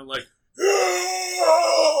 it sounded like.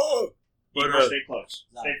 But Eagle, stay close.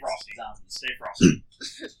 Stay frosty. Zombies. Stay frosty.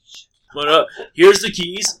 But here's the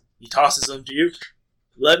keys. He tosses them to you.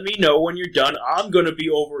 Let me know when you're done. I'm gonna be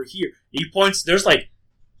over here. He points. There's like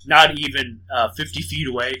not even 50 feet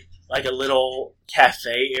away, like a little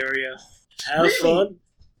cafe area. Have Really? fun.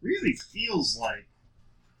 Really feels like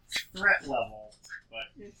threat level, but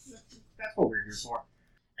that's what we're here for.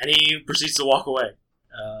 And he proceeds to walk away.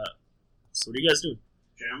 So what are you guys doing?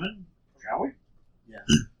 Gentlemen, shall we? Yeah.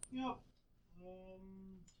 Yep.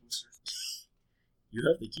 You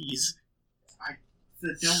have the keys. I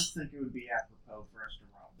don't think it would be apropos for us to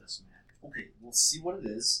rob this man. Okay, we'll see what it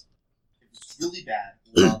is. If it's really bad,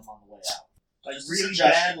 we'll rob him on the way out. Like Just a really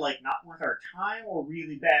suggestion. bad, like not worth our time, or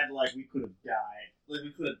really bad, like we could have died. Like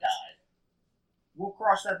we could have died. We'll cross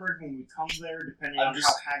cross that bridge when we come there, depending I'm on just-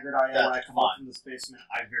 how haggard I am when I that's come up fine. from this basement,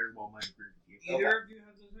 I very well might agree with you. Either of you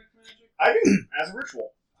have detect magic? I do, as a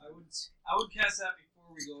ritual. I would cast that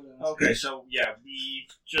before we go down. Okay, so yeah, we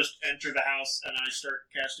just enter the house and I start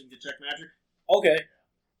casting detect magic. Okay.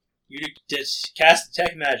 You just cast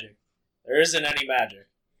detect magic. There isn't any magic.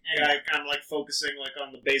 And I kind of like focusing like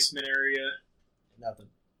on the basement area. Nothing.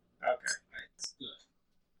 Okay. That's good.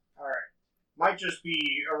 Alright. Might just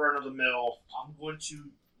be a run of the mill. I'm going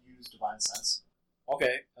to use Divine Sense.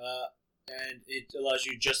 Okay. And it allows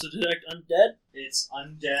you just to detect undead? It's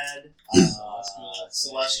undead,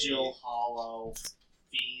 celestial, hollow,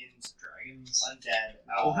 fiend, Dragons. undead,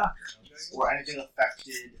 or anything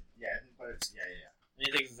affected. Yeah, but it's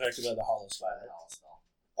Anything affected by the hollow by spell? the hell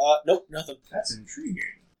spell. Nope, nothing. That's intriguing.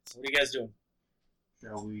 So what are you guys doing?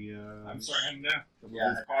 Shall we, I'm sorry, I'm down. Yeah,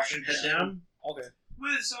 with caution head down? Okay.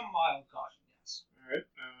 With some mild caution, yes. Alright.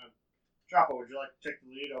 Choppo, would you like to take the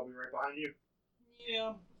lead? I'll be right behind you.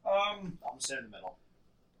 Yeah. I'm gonna stay in the middle.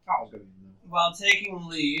 Choppo's gonna be in the middle. While taking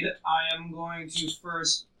lead, I am going to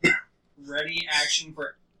first ready action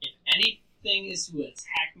for if anything is to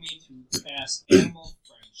attack me to cast Animal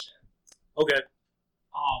Friendship. Okay.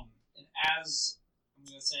 And as I'm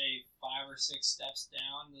gonna say 5 or 6 steps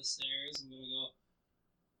down the stairs, I'm gonna go,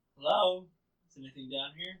 hello? Is anything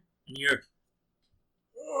down here? And you're...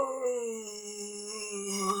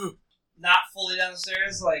 Not fully down the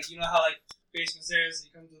stairs, like, you know how, like, basement stairs,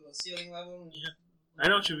 you come to the ceiling level? And I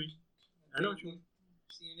know what you mean. I know what you mean.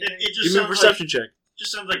 See anything? It just Give me a sounds perception check.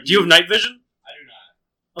 just sounds like Do you have night vision? I do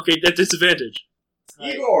not. Okay, that's disadvantage.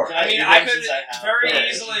 Igor! I mean, I could very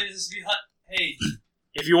easily just be like, hey,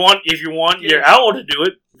 If you want your owl to do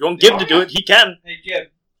it, if you want Gib to do it, he can. hey, Gib,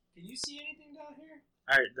 can you see anything down here?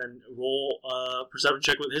 Alright, then roll a perception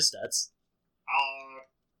check with his stats.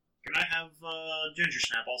 Can I have Ginger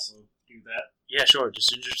Snap also do that? Yeah, sure. Does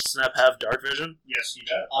Ginger Snap have dark vision? Yes, he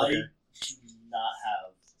does. I Okay. do not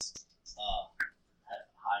have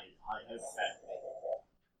high effect.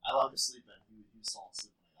 I love to sleep in. He's falling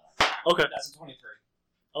asleep when I got Okay. That's a 23.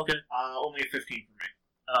 Okay. Only a 15 for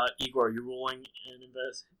me. Igor, are you rolling in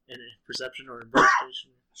a perception or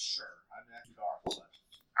investigation? Sure, I'm actually dark, but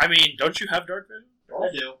I mean, don't you have dark vision? I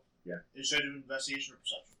do. Yeah. Should I do investigation or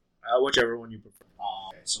perception? Whichever one you prefer.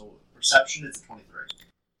 Okay, so perception is 23.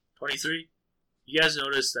 23. You guys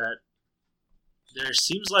notice that there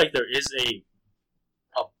seems like there is a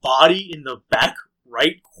body in the back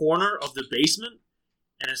right corner of the basement,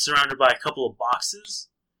 and it's surrounded by a couple of boxes.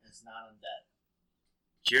 It's not undead.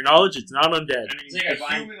 To your knowledge, it's not undead. It's like a The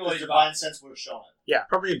humanoid divine body. sense would have shown it. Yeah.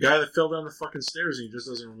 Probably a guy that fell down the fucking stairs and he just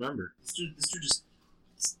doesn't remember. This dude just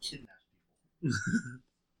kidnapped people.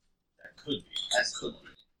 That could be. That could be.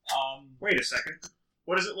 Wait a second.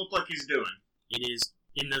 What does it look like he's doing? It is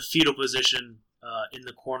in the fetal position in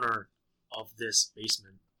the corner of this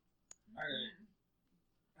basement. Alright.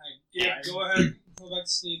 Alright, Gib, go ahead. Go back to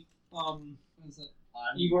sleep. What is it?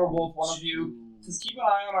 Igor, Wolf, one of you. Just keep an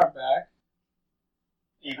eye on our back.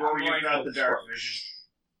 Igor, I'm you've going got for the dark torch. vision.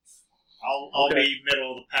 I'll Okay. be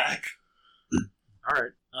middle of the pack.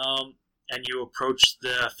 Alright. And you approach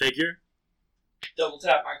the figure. Double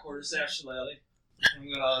tap my quarterstaff shillelagh.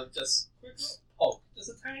 I'm gonna just quickly poke. Just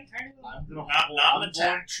a tiny little. I'm Not going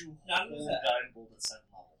attack. to Not an hold attack. guiding bolt at 7th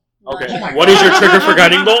level. Okay. Oh my What is your trigger for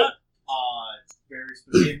guiding bolt? Very In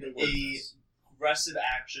specific. a aggressive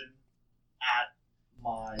action at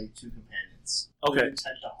my 2 companions. Okay. With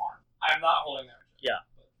intent to harm. I'm not holding that. Yeah.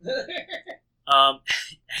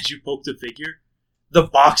 As you poke the figure, the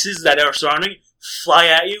boxes that are surrounding fly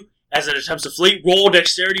at you as it attempts to flee. Roll a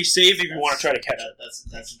dexterity save if you want to try to catch it.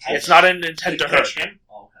 That's It's not an intent to hurt. Catch him.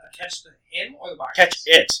 Okay. Catch him or the box? Catch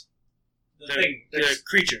it. The The, thing. the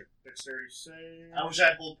creature. Dexterity save. I wish I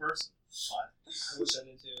had hold person. I wish I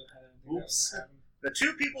did too. I didn't think that was Oops. gonna happen. The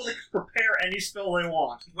 2 people that can prepare any spell they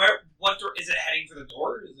want. What door is it heading for the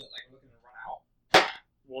door? Is it like looking to run out?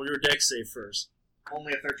 Roll your dex save first.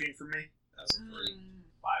 Only a 13 for me. That was a 3.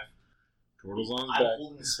 5. Turtles on his I'm back.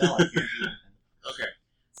 holding the spell. I can't do anything.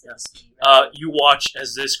 Okay. You watch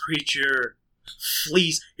as this creature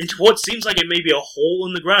flees into what seems like it may be a hole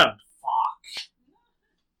in the ground.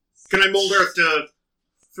 Can I mold earth to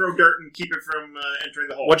throw dirt and keep it from entering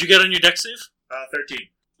the hole? What'd you get on your dex save? 13.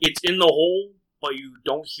 It's in the hole, but you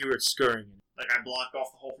don't hear it scurrying. Like I block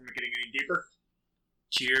off the hole from it getting any deeper?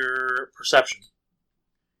 To your perception.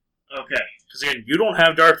 Okay. Because again, you don't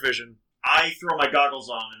have dark vision. I throw my goggles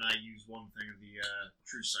on and I use one thing of the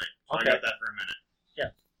true sight. So Okay. I got that for a minute.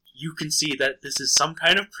 You can see that this is some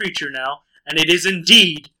kind of creature now, and it is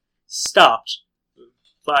indeed stopped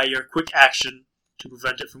by your quick action to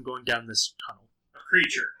prevent it from going down this tunnel. A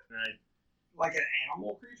creature. And I Like an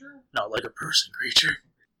animal creature? No, like a person creature.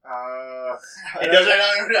 It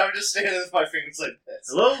doesn't. I'm just standing with my fingers like this.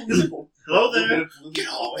 Hello? Hello there. Get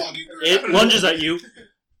all It lunges at you.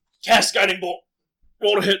 Cast Guiding Bolt.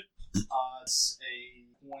 Roll to hit. It's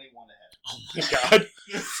a 21 to hit. Oh my god.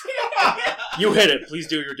 You hit it. Please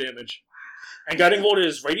do your damage. And Guiding Bolt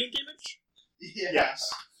is radiant damage?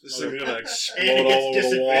 Yes. This is gonna explode And it all gets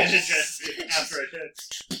over the wall. disadvantage after it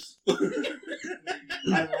hits.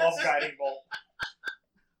 I love Guiding Bolt.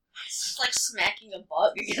 It's like smacking a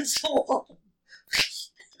bug against the wall.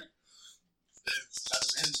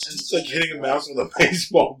 It's like hitting a mouse with a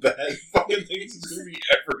baseball bat. Fucking things is gonna be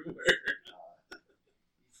everywhere.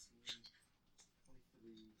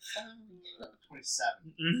 27.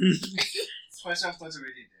 27 points of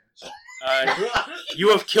radiant damage. You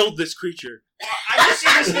have killed this creature. I just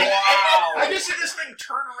see this thing. I just see this thing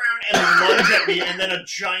turn around and lunge at me, and then a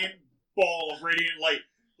giant ball of radiant light,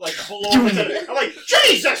 like below it. I'm like,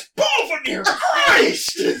 Jesus, Balvanir,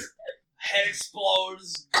 Christ! Head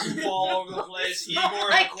explodes, goop all over the place. Igor in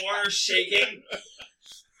the corner shaking,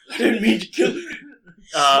 I didn't mean to kill you.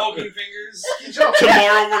 smoking fingers.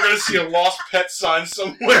 Tomorrow we're gonna see a lost pet sign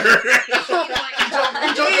somewhere.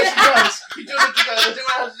 He told us he does. Let's do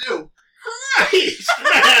what I have to do. Christ,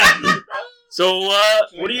 man! So,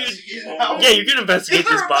 what do you... Yeah, you can investigate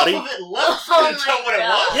this body. Enough of it left Oh to tell my what it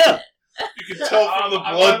God. was. Yeah. You can tell from the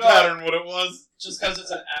I blood wanna- pattern what it was. Just because it's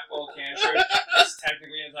an at-will cantrip, it's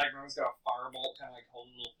technically an attack. It's got a firebolt, kind of like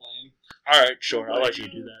holding a little flame. Alright, sure. I'll let you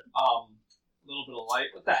do that. A little bit of light.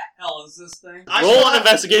 What the hell is this thing? I Roll still an have-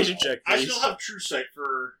 investigation check, I please. still have True Sight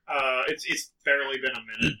for, it's barely been a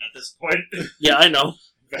minute at this point. Yeah, I know.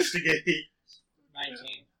 Investigate.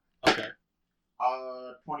 19. Okay.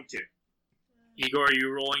 22. Igor, are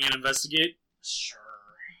you rolling an investigate? Sure.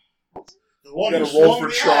 The one gotta who roll swung for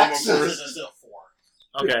the trauma axe. first. This is a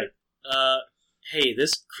 4. Okay. Hey,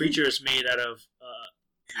 this creature is made out of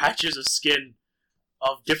patches of skin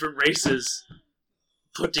of different races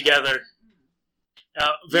put together.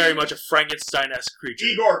 Very much a Frankenstein-esque creature.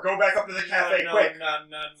 Igor, go back up to the cafe, no, quick.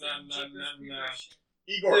 No.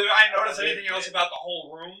 Igor. Did I notice anything else about the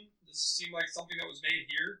whole room? Does this seem like something that was made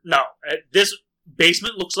here? No, this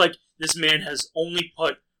basement looks like this man has only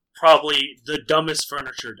put probably the dumbest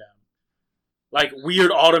furniture down. Like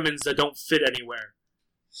weird ottomans that don't fit anywhere.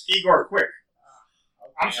 Igor, quick.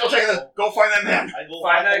 I'm still taking this. Go find that man. I go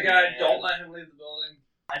Find that the guy, man. don't let him leave the building.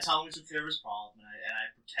 I tell him we took care of his problem, and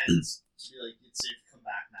I pretend to be like, it's safe to come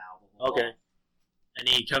back now. Blah, blah, blah. Okay. And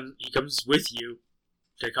he comes with you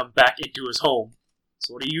to come back into his home.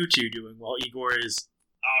 So what are you two doing while Igor is...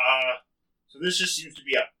 So this just seems to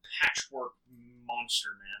be a patchwork monster,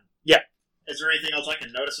 man. Yeah. Is there anything else I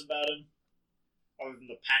can notice about him? Other than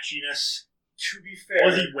the patchiness? To be fair,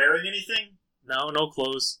 Was he wearing anything? No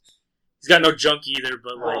clothes. He's got no junk either,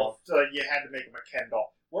 but like... Well, you had to make him a Ken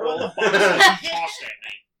doll. What about the boxes that he tossed at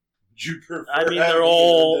me? Would you prefer I mean, having they're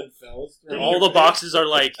all- the dead fellas thrown All in the your boxes are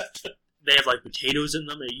like... They have like potatoes in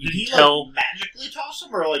them, and you Did he can tell... like magically toss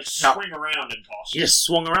them, or like No. swing around and toss He them? just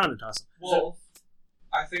swung around and tossed them. well,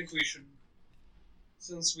 I think we should,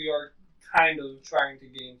 since we are kind of trying to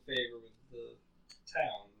gain favor with the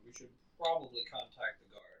town, we should probably contact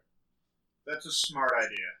the guard. That's a smart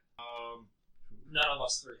idea. None of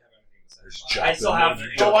us three have anything to say. There's I still have.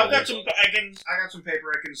 Jonathan. Oh, I got some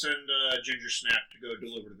paper. I can send Ginger Snap to go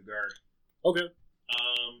deliver to the guard. Okay.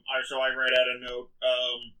 So I write out a note.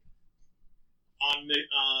 On the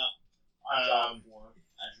job for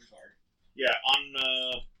Azure Guard. yeah,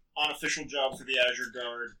 on official job for the Azure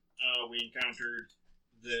Guard, we encountered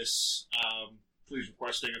this. Please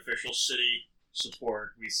requesting official city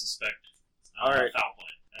support. We suspect All right. foul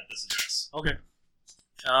play at this address. Okay.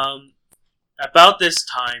 About this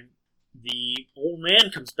time, the old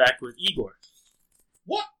man comes back with Igor.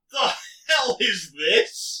 What the hell is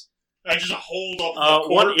this? I just hold up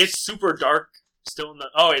the One, corpse. it's super dark. Still in the...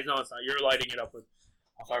 Oh, wait, no, it's not. You're lighting it up with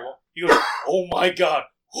a fireball. He goes, oh my god,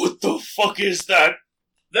 what the fuck is that?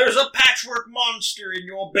 There's a patchwork monster in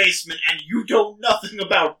your basement, and you know nothing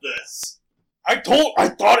about this. I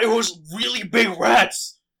thought it was really big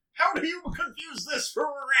rats. How do you confuse this for a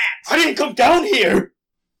rat? I didn't come down here.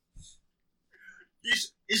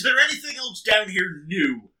 Is there anything else down here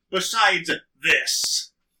new besides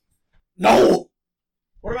this? No,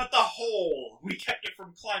 What about the hole? We kept it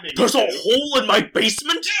from climbing. there's a into. hole in my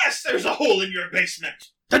basement? Yes, there's a hole in your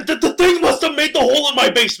basement. The thing must have made the hole in my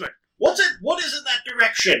basement. What's it? What is in that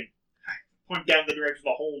direction? I point down the direction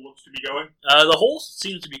the hole looks to be going. The hole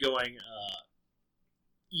seems to be going,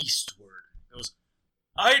 eastward. It goes,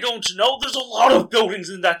 I don't know, there's a lot of buildings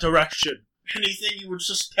in that direction. Anything you would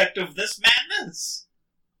suspect of this madness?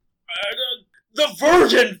 The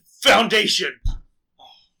Verdun Foundation!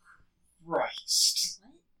 Christ.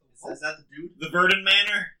 Is that the dude? The Verdun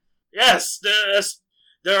Manor? Yes,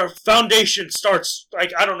 their foundation starts,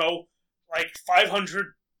 like, I don't know, like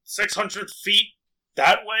 500, 600 feet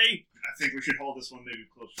that way. I think we should hold this one maybe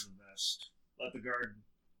closer to the vest. Let the guard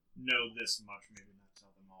know this much, maybe not tell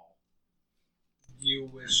them all. Do you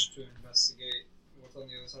wish to investigate what's on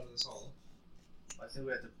the other side of this hall? I think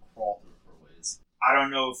we have to crawl through it for ways. I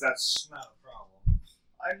don't know if that's... It's not a problem.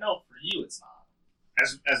 I know for you it's not.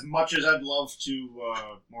 As much as I'd love to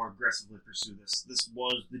more aggressively pursue this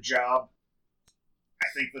was the job. I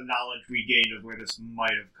think the knowledge we gained of where this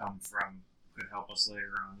might have come from could help us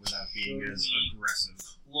later on without being as aggressive.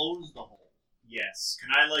 Close the hole. Yes.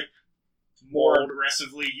 Can I, more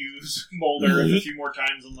aggressively use Mold Earth a few more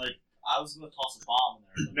times and, I was going to toss a bomb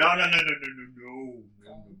in there. No.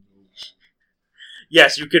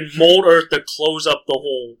 Yes, you can mold Earth to close up the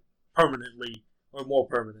hole permanently, or more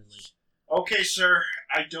permanently. Okay, sir.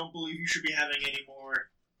 I don't believe you should be having any more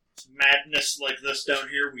madness like this down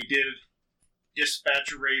here. We did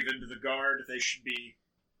dispatch a raven to the guard. They should be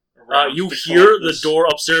around. You to hear collect the this. door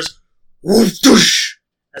upstairs, whoosh,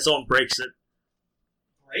 as someone breaks it.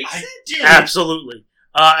 Breaks it? Absolutely.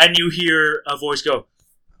 And you hear a voice go,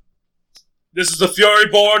 "This is the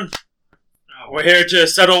Furyborn. We're here to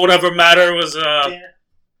settle whatever matter was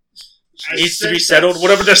needs to be settled.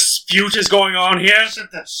 Whatever dispute is going on I here."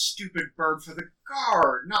 sent that stupid bird for the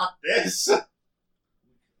guard, not this.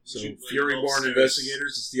 So, Furyborn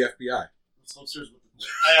investigators, it's the FBI. Let's go upstairs with the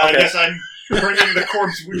I guess I'm bringing the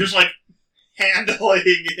corpse. We're just handling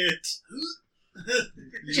it.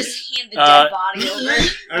 Just hand the dead body over.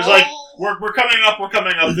 I was like, we're coming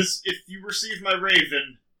up. This, if you receive my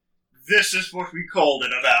raven, this is what we called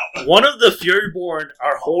it about. One of the Furyborn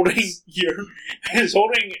are holding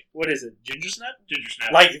what is it? Ginger snap? Ginger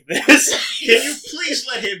snap. Like this? Can you please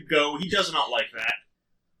let him go? He does not like that.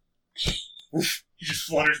 He just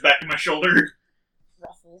flutters back in my shoulder.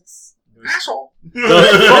 Ruffles. Asshole.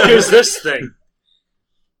 The fuck is this thing?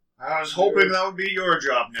 I was hoping that would be your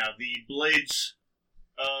job now. The Blades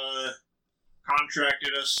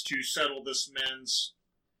contracted us to settle this man's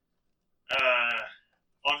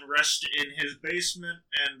unrest in his basement,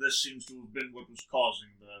 and this seems to have been what was causing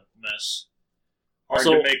the mess. Hard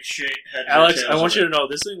Also, to make head or Alex, tails I want of you it. to know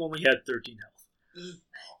this thing only had 13 health.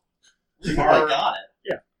 I got it.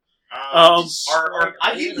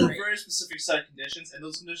 I gave you a very specific set of conditions, and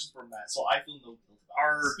those conditions were met, so I feel no guilt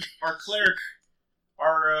about this. Our cleric,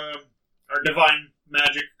 our divine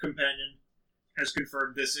magic companion, has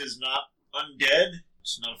confirmed this is not undead.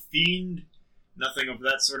 It's not a fiend. Nothing of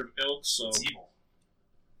that sort of ilk. So, It's evil.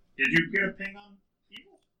 did you get a ping on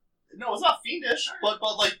evil? No, it's not fiendish, but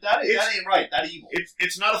that ain't right. That evil.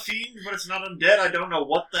 It's not a fiend, but it's not undead. I don't know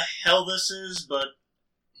what the hell this is, but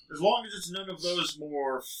as long as it's none of those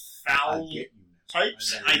more foul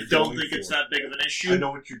types, I don't think it's that big of an issue. I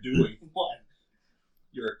know what you're doing. What?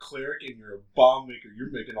 You're a cleric and you're a bomb maker.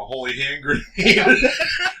 You're making a holy hand grenade.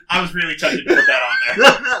 I was really tempted to put that on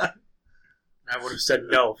there. I would have said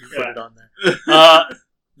no if you put it on there.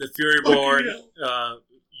 The Furyborn,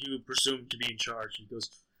 you presume to be in charge. He goes,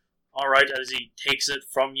 "Alright," as he takes it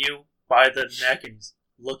from you by the neck and he's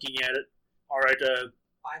looking at it. "Alright,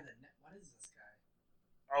 By the neck? What is this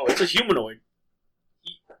guy? oh, it's a humanoid.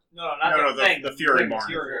 No, not the thing. the Furyborn.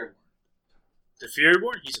 Furyborn. The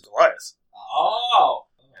Furyborn? He's a Goliath. Oh!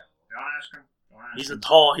 Don't ask him. He's a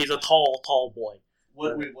tall boy.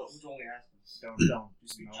 What would you only ask him? Don't.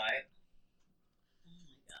 Just be No. giant?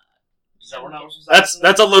 Is that what I was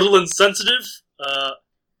That's a little insensitive,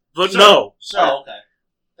 but So- no. Oh, okay.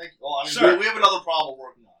 Thank you. Well, I mean, Sir. we have another problem we're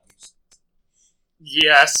working on.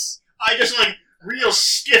 Yes. I just real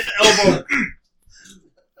stiff elbow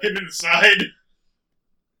hit him in the side.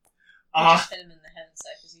 Just hit him in the head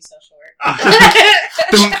instead because he's so short.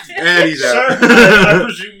 And he's Sir, out. I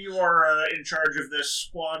presume you are in charge of this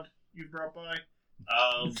squad you brought by.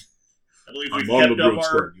 I believe we've I'm on the kept up Brute our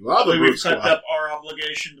Squad. You are the Brute we've kept Squad. up our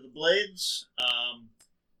obligation to the Blades.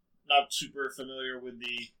 Not super familiar with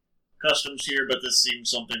the customs here, but this seems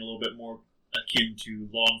something a little bit more akin to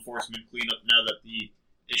law enforcement cleanup now that the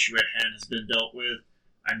issue at hand has been dealt with.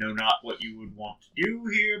 I know not what you would want to do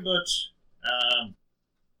here, but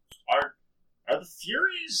are the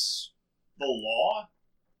Furies the law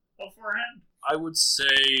beforehand? I would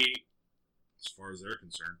say As far as they're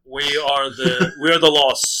concerned. we are the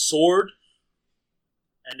law's sword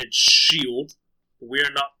and its shield, but we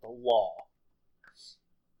are not the law.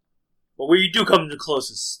 But we do come the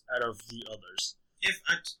closest out of the others. If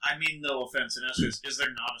I mean, no offense, in essence, is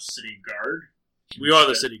there not a city guard We are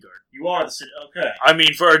the city guard. You are the city. Okay. I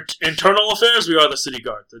mean, for internal affairs, we are the city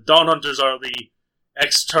guard. The Dawn Hunters are the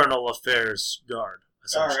external affairs guard.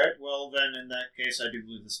 All right. Well, then, in that case, I do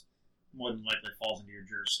believe this more than likely falls into your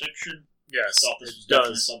jurisdiction. Yes, Thought this was it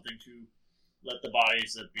definitely does. something to let the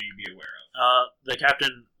bodies that be aware of. The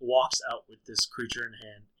captain walks out with this creature in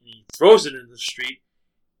hand, and he throws it in the street.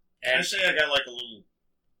 Can I And say I got like a little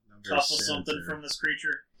Very tough of something sanitary. from this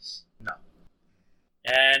creature?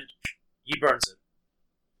 and he burns it,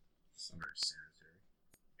 It's not very sanitary.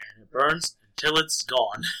 and it burns until it's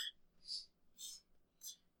gone.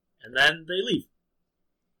 And then they leave.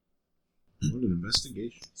 What an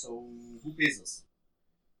investigation. So, who pays us?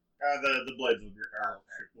 The blades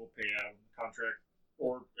will pay out of the contract,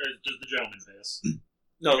 or does the gentleman pay us?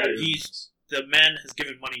 No, Okay. the man has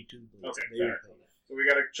given money to the Blades. Okay, They fair. will pay. So we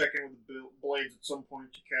gotta check in with the blades at some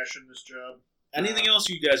point to cash in this job. Anything else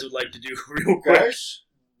you guys would like to do real quick? Guys,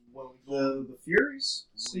 the Furies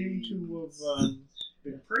seem to have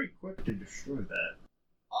been pretty quick to destroy that.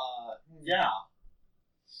 Yeah.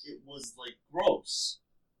 It was, like, gross.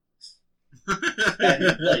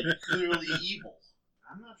 And, like, clearly evil.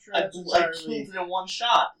 I'm not sure I that's killed entirely... it in one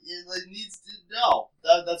shot. It like, needs to know.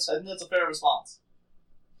 I think that's a fair response.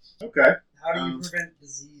 Okay. How do you Um, prevent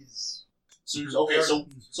disease? So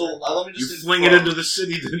let me You just fling it into the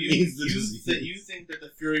city that you, needs the you, disease. you think that the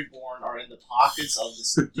Furyborn are in the pockets of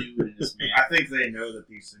this dude and his man? I think they know that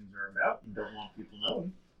these things are about and don't want people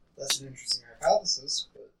knowing. That's an interesting hypothesis,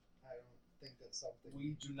 but I don't think that's something.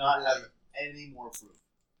 We do not have any more proof.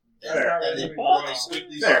 Fair. And they Fair.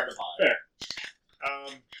 quickly Fair. certified. Fair.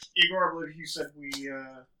 Igor, I believe you said we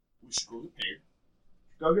We should go get paid.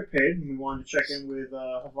 go get paid, and we wanted to check in with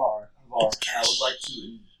Havar. And I would like to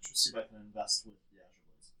see if I can invest with the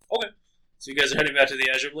Azure Blades. So you guys are heading back to the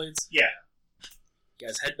Azure Blades? Yeah. You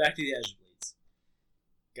guys head back to the Azure Blades.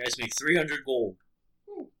 You guys make 300 gold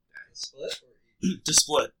Split or each? to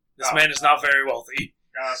split. This Oh. man is not very wealthy.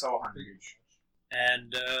 So 100 each.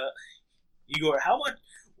 And, Igor, how much...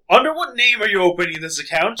 Under what name are you opening this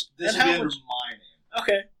account? This and should be how under much... my name.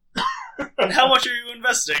 Okay. And how much are you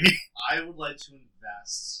investing? I would like to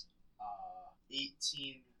invest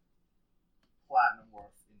 18 platinum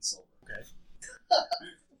worth in silver. Okay.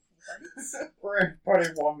 For anybody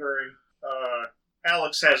wondering,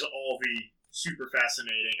 Alex has all the super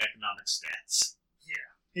fascinating economic stats. Yeah.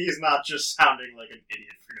 He is not just sounding like an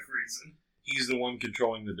idiot for no reason. He's the one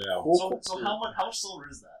controlling the Dow. So how much silver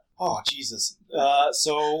is that? Oh, Jesus.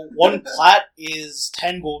 So one plat is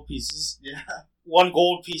 10 gold pieces. Yeah. 1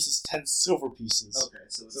 gold piece is 10 silver pieces. Okay,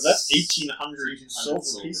 so That's 1,800 silver 1,800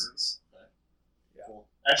 silver. pieces. Okay. Cool.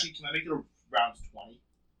 Actually, can I make it around 20?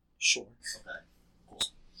 Sure. Okay.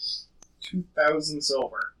 2,000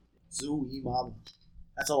 silver. Zooey mama.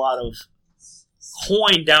 That's a lot of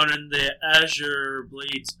coin down in the Azure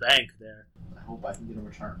Blades bank there. I hope I can get a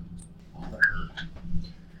return. Oh, that hurt.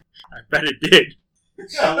 I bet it did.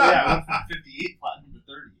 Oh, yeah, I went from 58 platinum to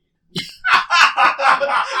 38.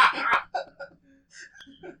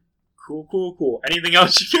 Cool. Anything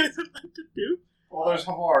else you guys would like to do? Well, there's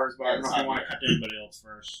Havar's, but I don't know if Yeah, you want to cut to anybody else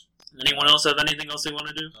first. Anyone else have anything else they want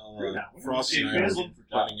to do? Frost and I Yeah, were looking for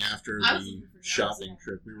planning jobs. after I was the looking for jobs, shopping yeah.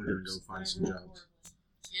 trip. We were going to go find some jobs.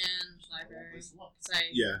 And library. Place to look. So I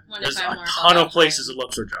Yeah. wanted There's to find a more ton about of places to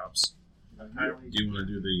look for jobs. Do you want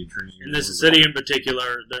to do the training? In this city in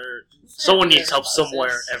particular, someone needs help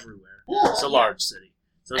somewhere, everywhere. It's a large city.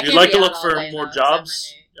 So if I you'd can't like be to out look all for day, more though,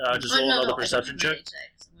 jobs, except just But roll no, another I perception did my check.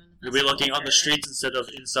 paychecks. I'm in the You'll be festival looking on the library. streets instead of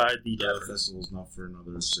inside the The tavern. festival's not for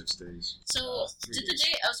another 6 days. So, 3 did the days.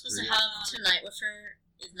 date I was supposed to 3 have tonight with her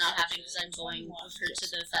is not happening because I'm going with her to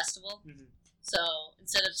the festival? Mhm. So,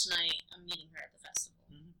 instead of tonight, I'm meeting her at the festival.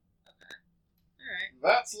 Mhm. Okay. Alright.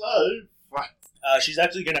 That's life. She's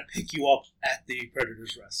actually going to pick you up at the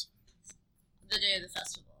Predator's Rest. The day of the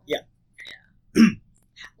festival. Yeah. Yeah.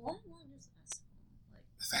 What long is the festival? Like,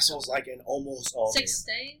 The festival's like an almost all 6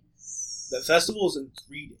 day. days? The festival's in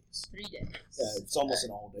 3 days. 3 days. Yeah, it's almost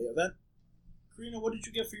an all day event. Karina, what did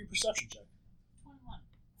you get for your perception check? 21.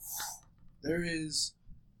 There is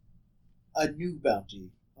a new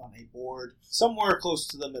bounty on a board somewhere close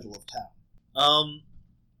to the middle of town.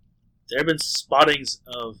 There have been spottings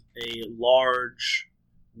of a large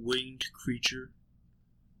winged creature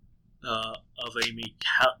of a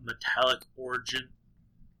metallic origin,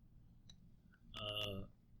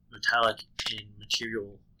 metallic in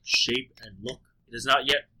material shape and look. It has not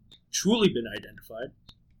yet truly been identified,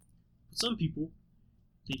 but some people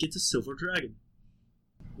think it's a silver dragon.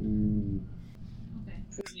 Okay.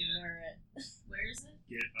 Ignore it. Where is it?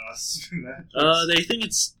 Get us. That They think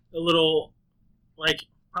it's a little, like,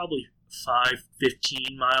 probably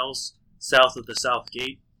 15 miles south of the South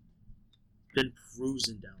Gate. Been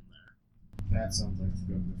cruising down there. That sounds like it's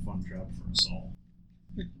going to be a fun job for us all.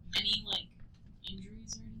 Any, like,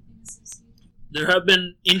 injuries or anything associated? There have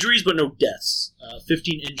been injuries, but no deaths.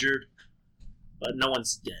 15 injured, but no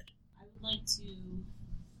one's dead. I would like to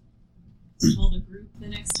tell the group the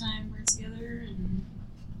next time we're together and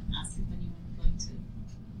ask if anyone would like to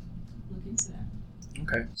look into that.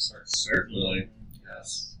 Okay. Certainly.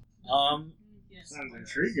 Yes. Yes. Sounds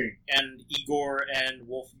intriguing. And Igor and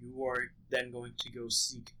Wolf, you are then going to go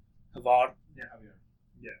seek Havad. Yeah.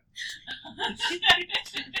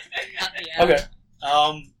 Okay.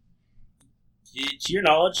 To your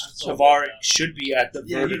knowledge, still Havar with them. should be at the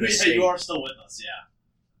Verdun estate. you are still with us, yeah.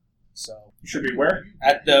 So You should be where?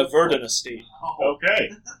 at the Verdun estate.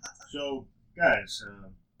 Okay. So, guys,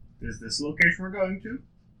 is this location we're going to?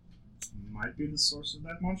 Might be the source of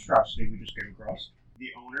that monstrosity we just came across.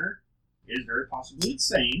 The owner is very possibly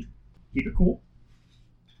insane. Keep it cool.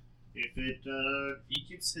 If it, He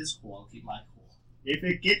keeps his cool, I'll keep my cool. if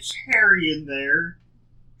it gets hairy in there,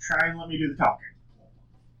 try and let me do the talking.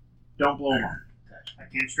 Don't blow him up. I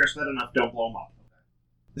can't stress that enough. Don't blow him up.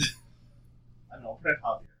 I don't know, protect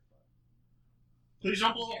Javier. Please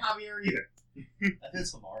don't blow up Javier either. That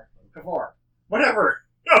is Hamar. Kavar. Whatever.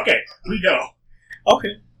 Okay, we go.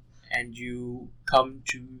 Okay. And you come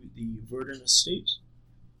to the Verdun estate.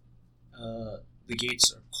 The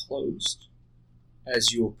gates are closed.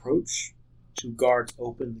 As you approach, 2 guards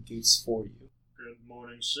open the gates for you. Good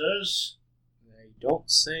morning, sirs. They don't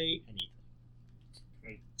say anything.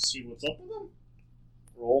 Can I see what's up with them?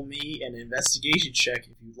 Roll me an investigation check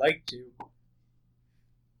if you'd like to.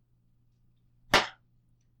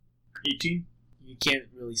 18. You can't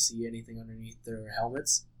really see anything underneath their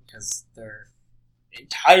helmets because their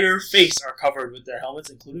entire face are covered with their helmets,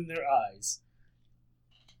 including their eyes.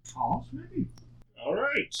 Oh, maybe.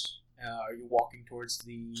 Alright. Are you walking towards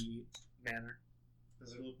the manor?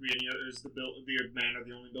 Does it look any other? Is the manor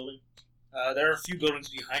the only building? There are a few buildings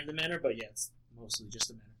behind the manor, but yeah, it's mostly just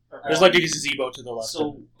the manor. Okay. There's like a gazebo to the left.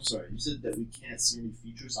 So, I'm sorry, you said that we can't see any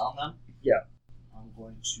features on them? Yeah. I'm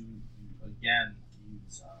going to, again,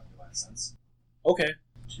 use Divine Sense Okay.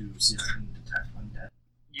 to see if I can detect undead.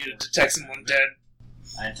 You detect someone dead.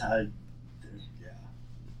 Yeah.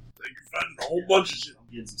 Like you found a whole bunch of shit. I'm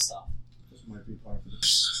getting some stuff. This might be part of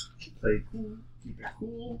this. Play it cool. Keep it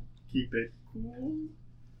cool. Keep it cool.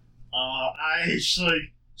 I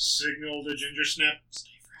actually signal to Ginger Snap.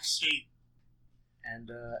 Stay frosty. And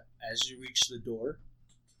as you reach the door,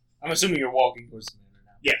 I'm assuming you're walking towards the manor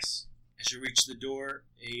now. Yes. As you reach the door,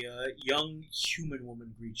 a young human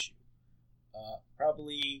woman greets you.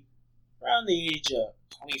 Probably around the age of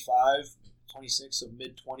 25, 26, so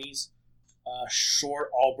mid-20s. Short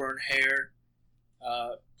auburn hair,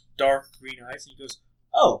 dark green eyes. And he goes,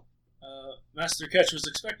 "Oh, Master Ketch was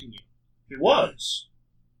expecting you." He was.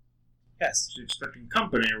 Yes. Was he expecting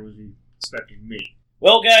company or was he expecting me?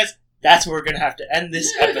 Well, guys, that's where we're going to have to end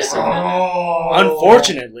this episode. Oh.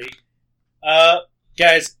 Unfortunately.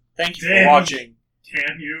 Guys, thank you for Damn. watching.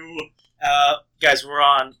 Can you? Guys, we're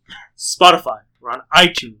on Spotify. We're on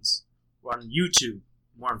iTunes. We're on YouTube.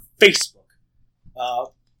 We're on Facebook.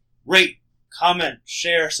 Rate, comment,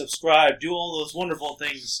 share, subscribe, do all those wonderful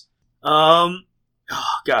things. Oh,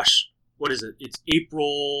 gosh. What is it? It's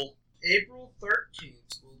April... April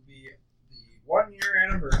 13th will be the 1-year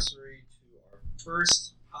anniversary to our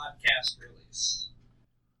first podcast release.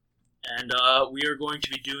 And we are going to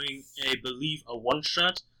be doing, I believe, a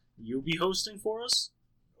one-shot you'll be hosting for us?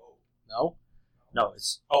 No? No,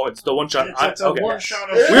 it's the one-shot. It's a okay. one-shot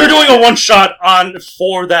of... We were doing a one-shot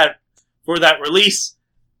for that release.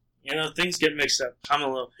 You know, things get mixed up. I'm a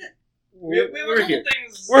little... We have a We're couple here.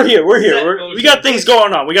 things. We're here. set We got things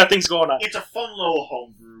going on. It's a fun little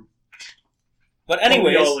homebrew. But We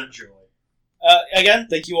anyways, all enjoy. again,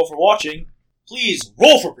 thank you all for watching. Please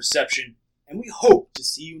roll for perception, and we hope to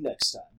see you next time.